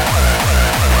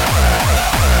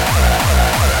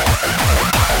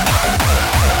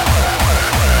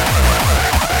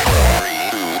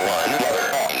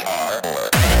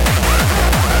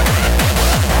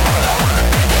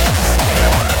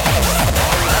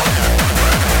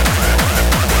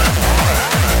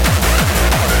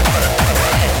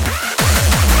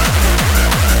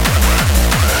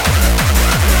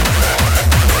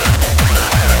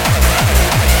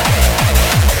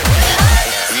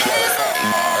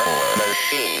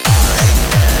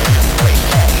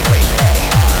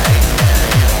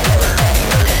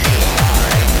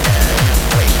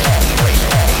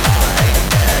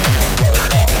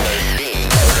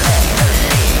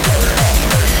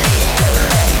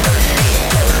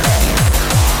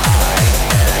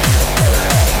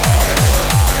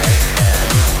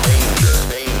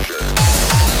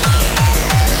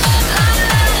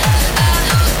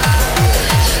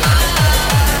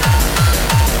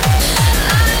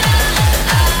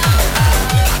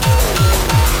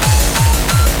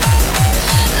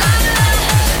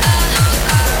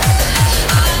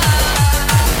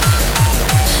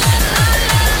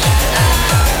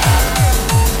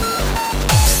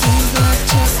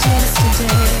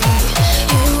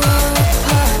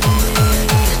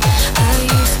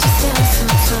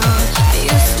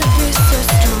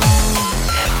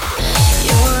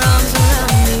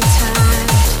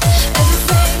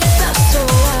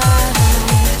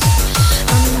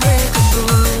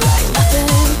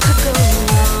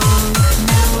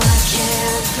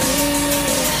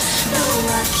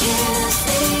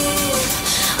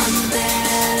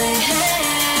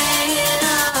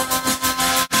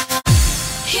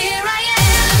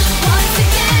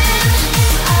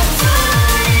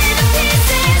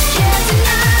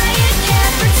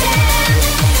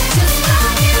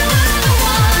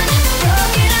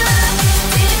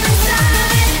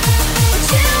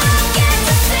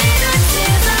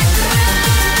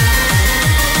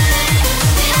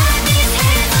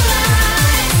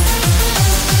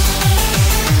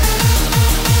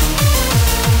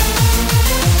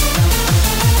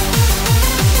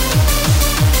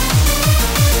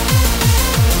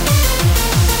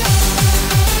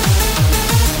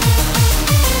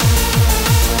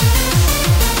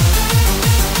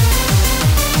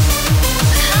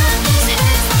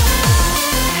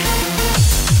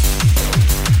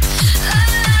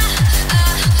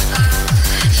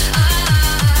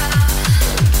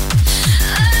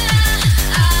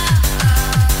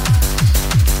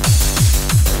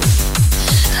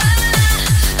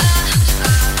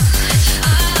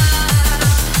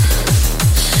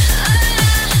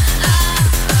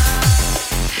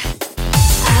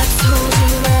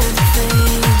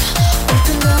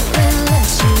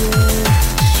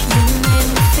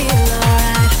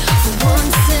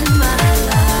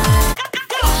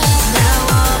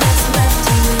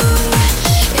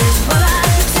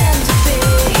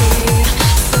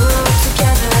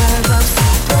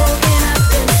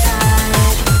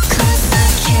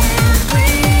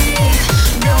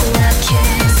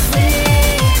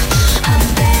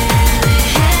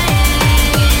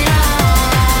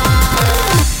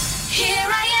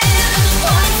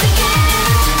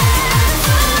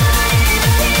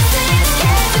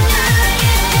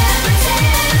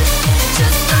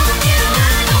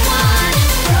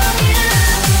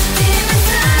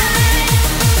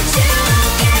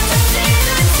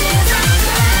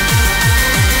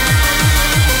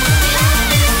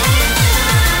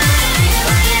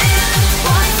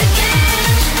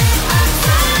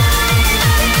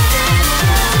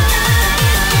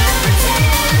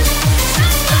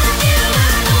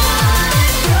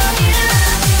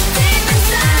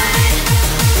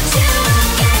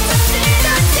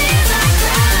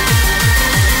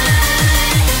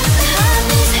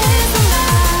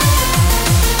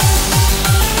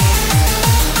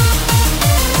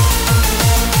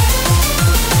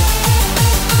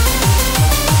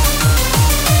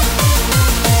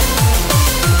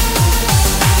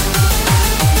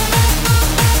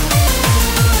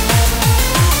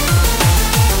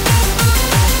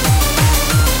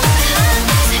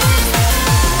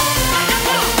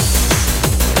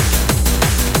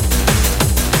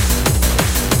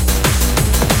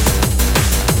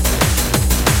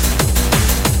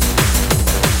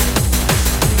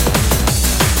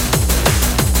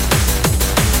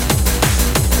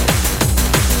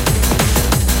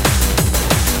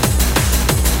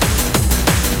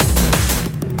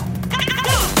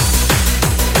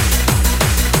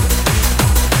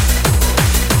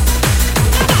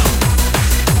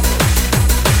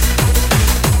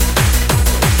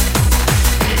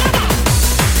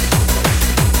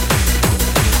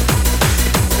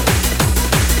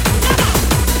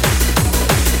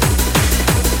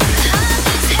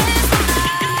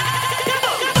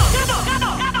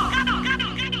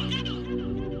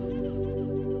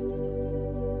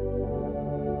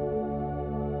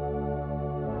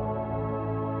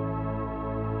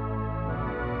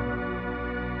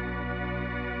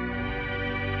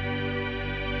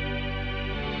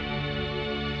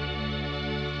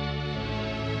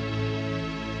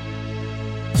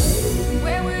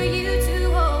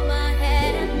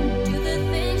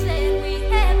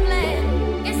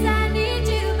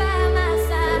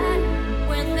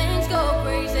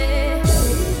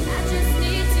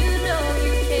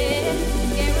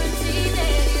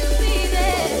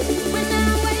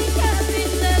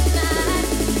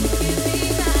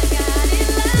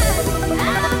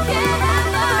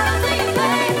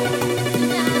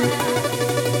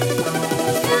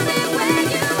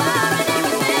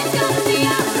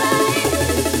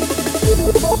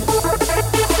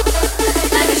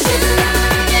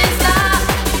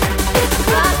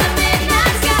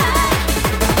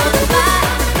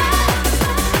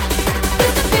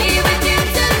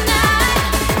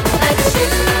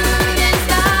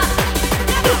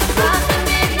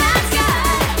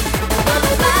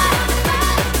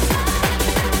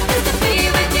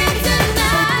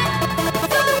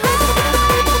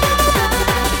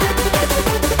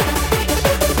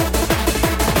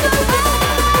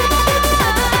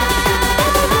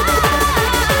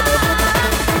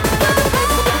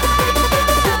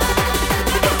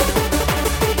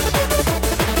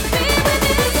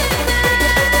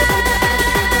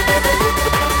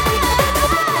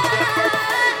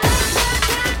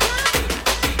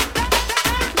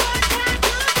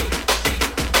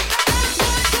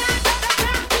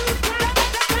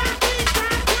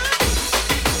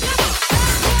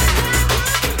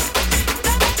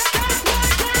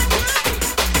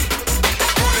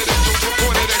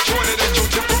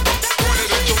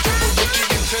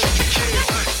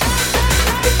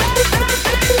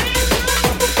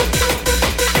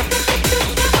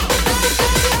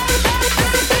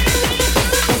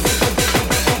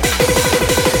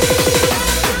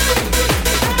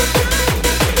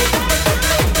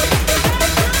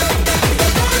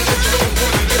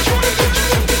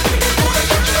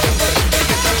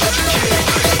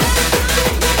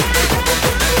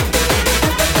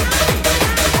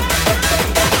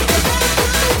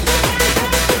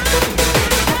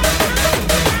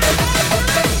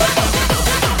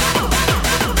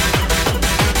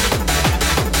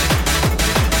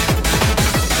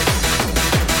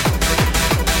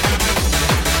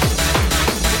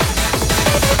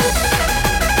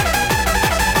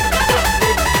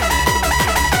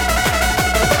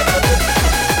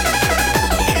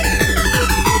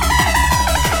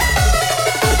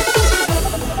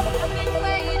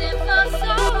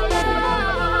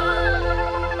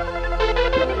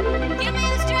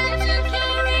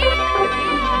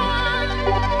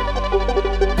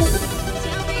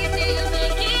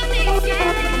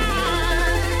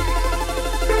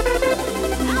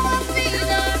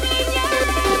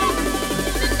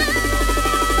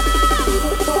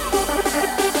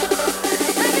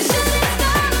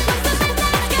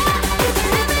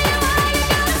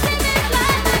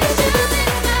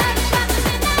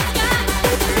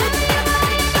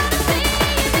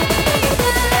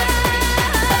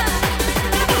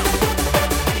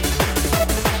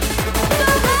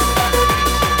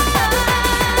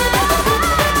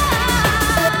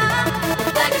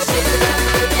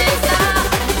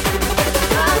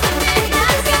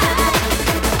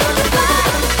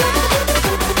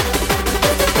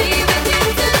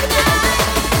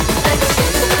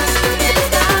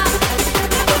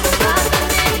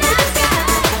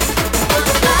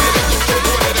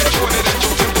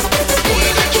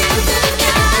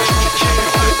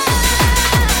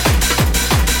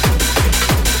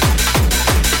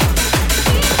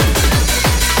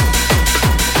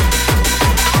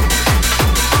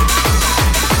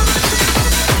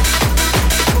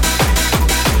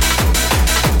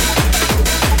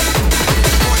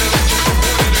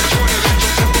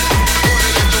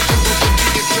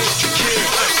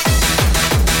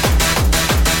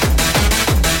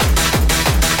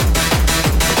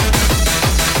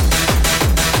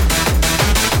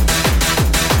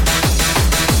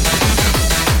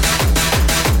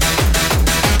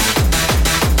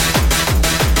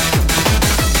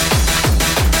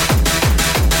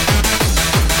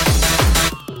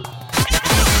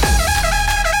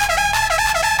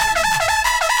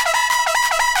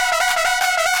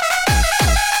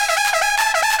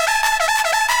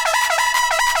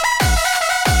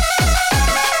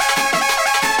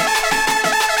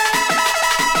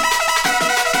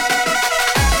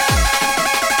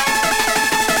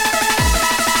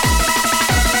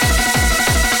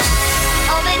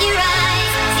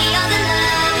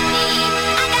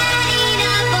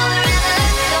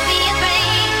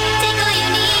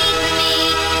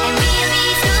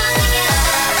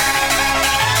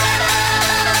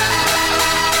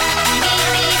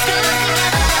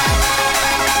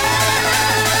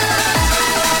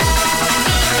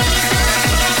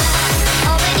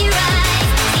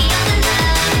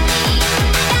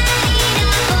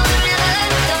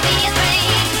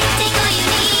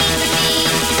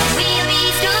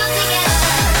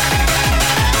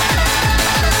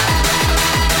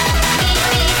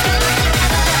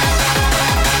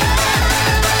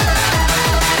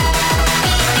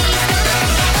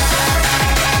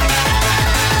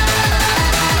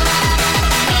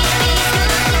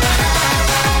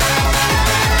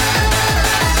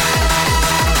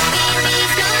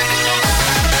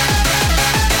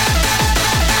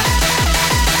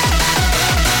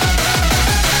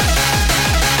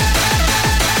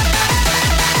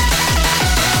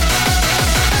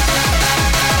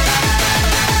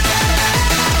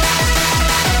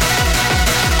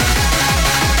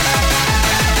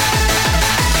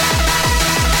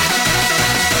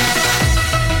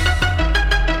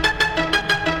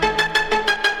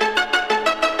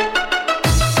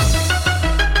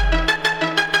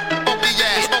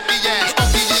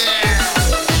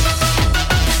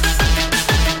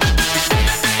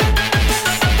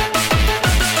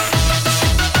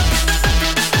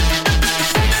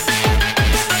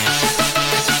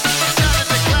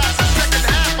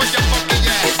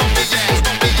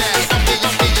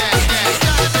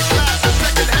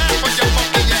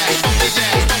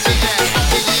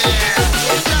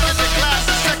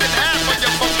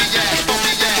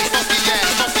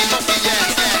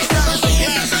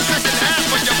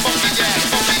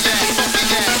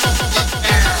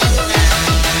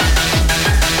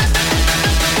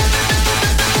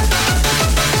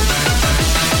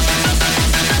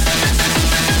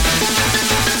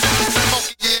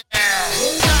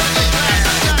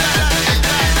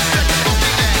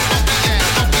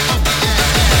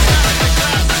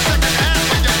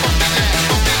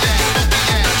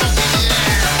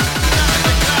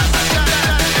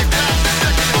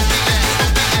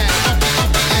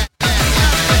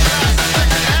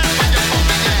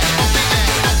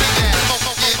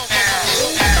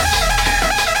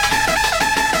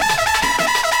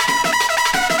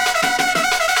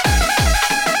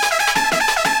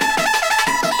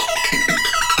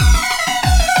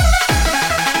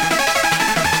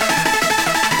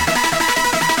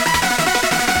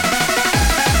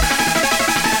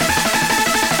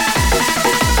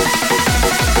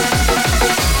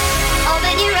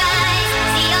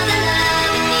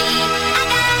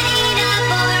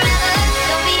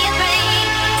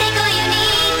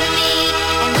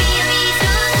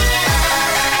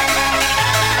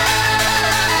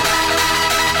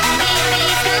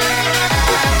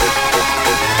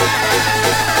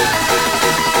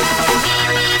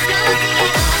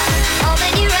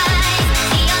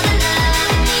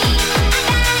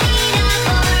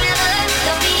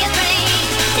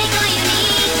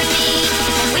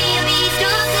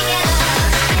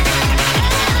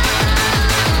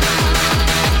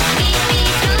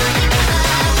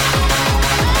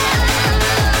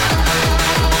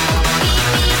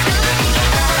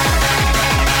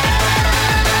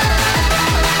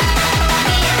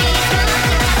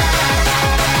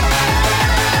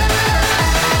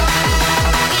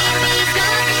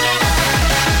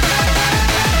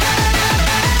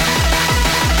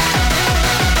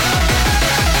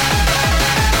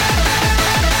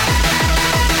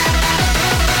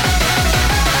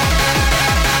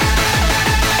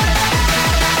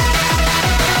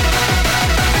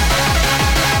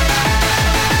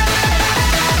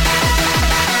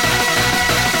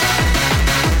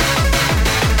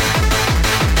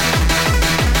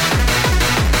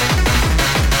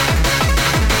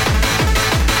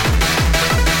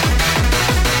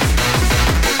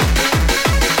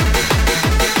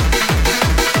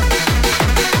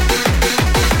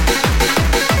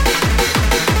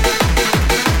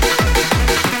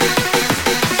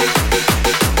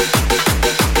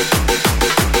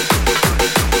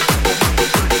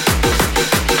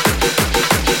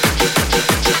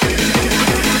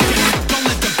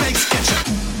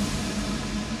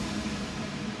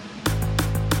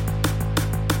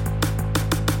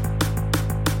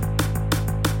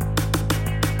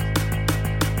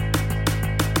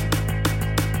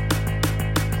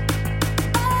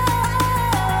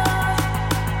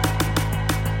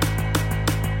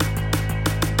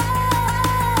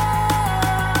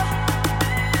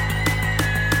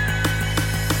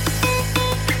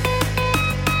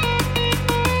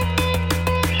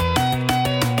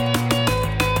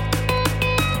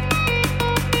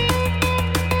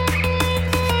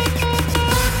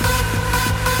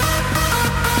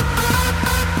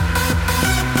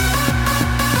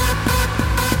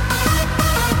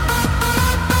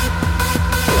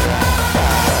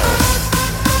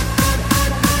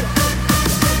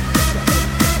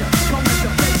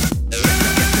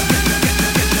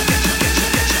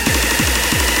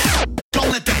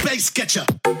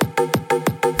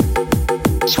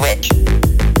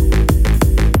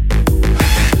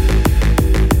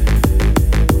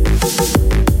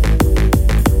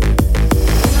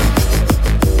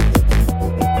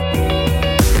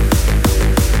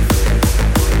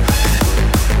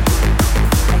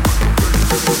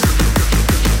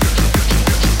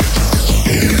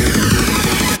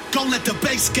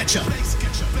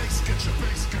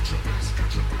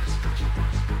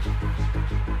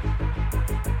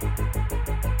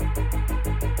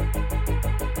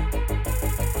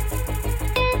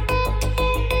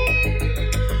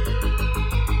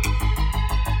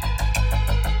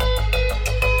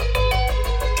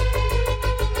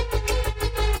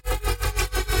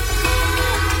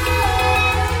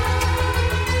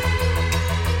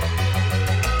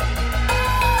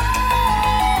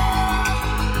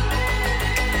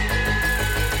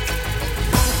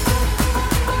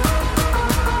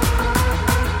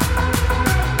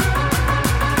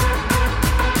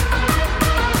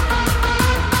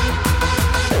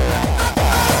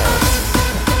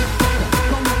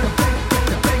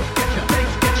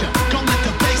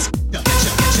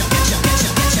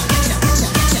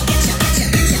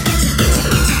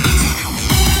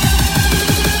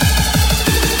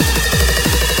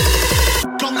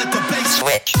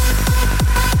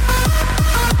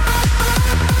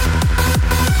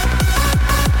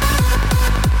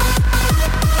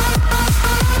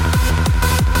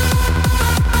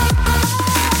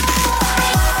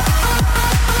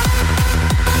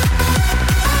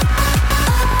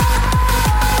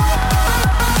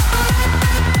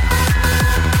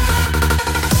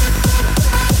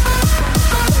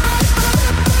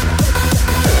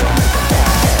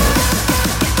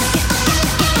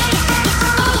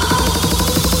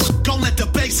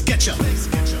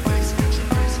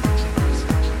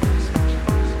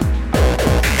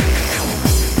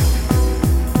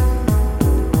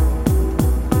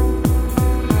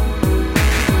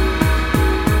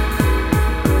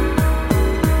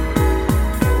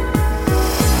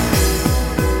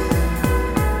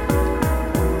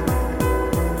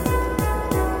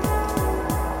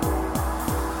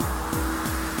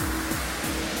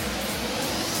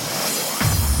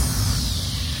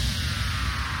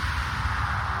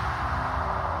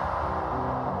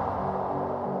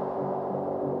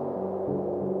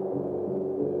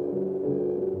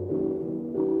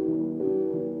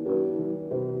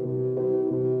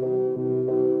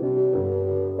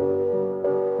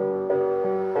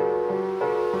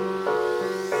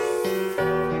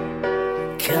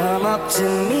 come up to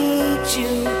meet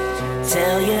you,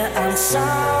 tell you I'm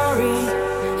sorry.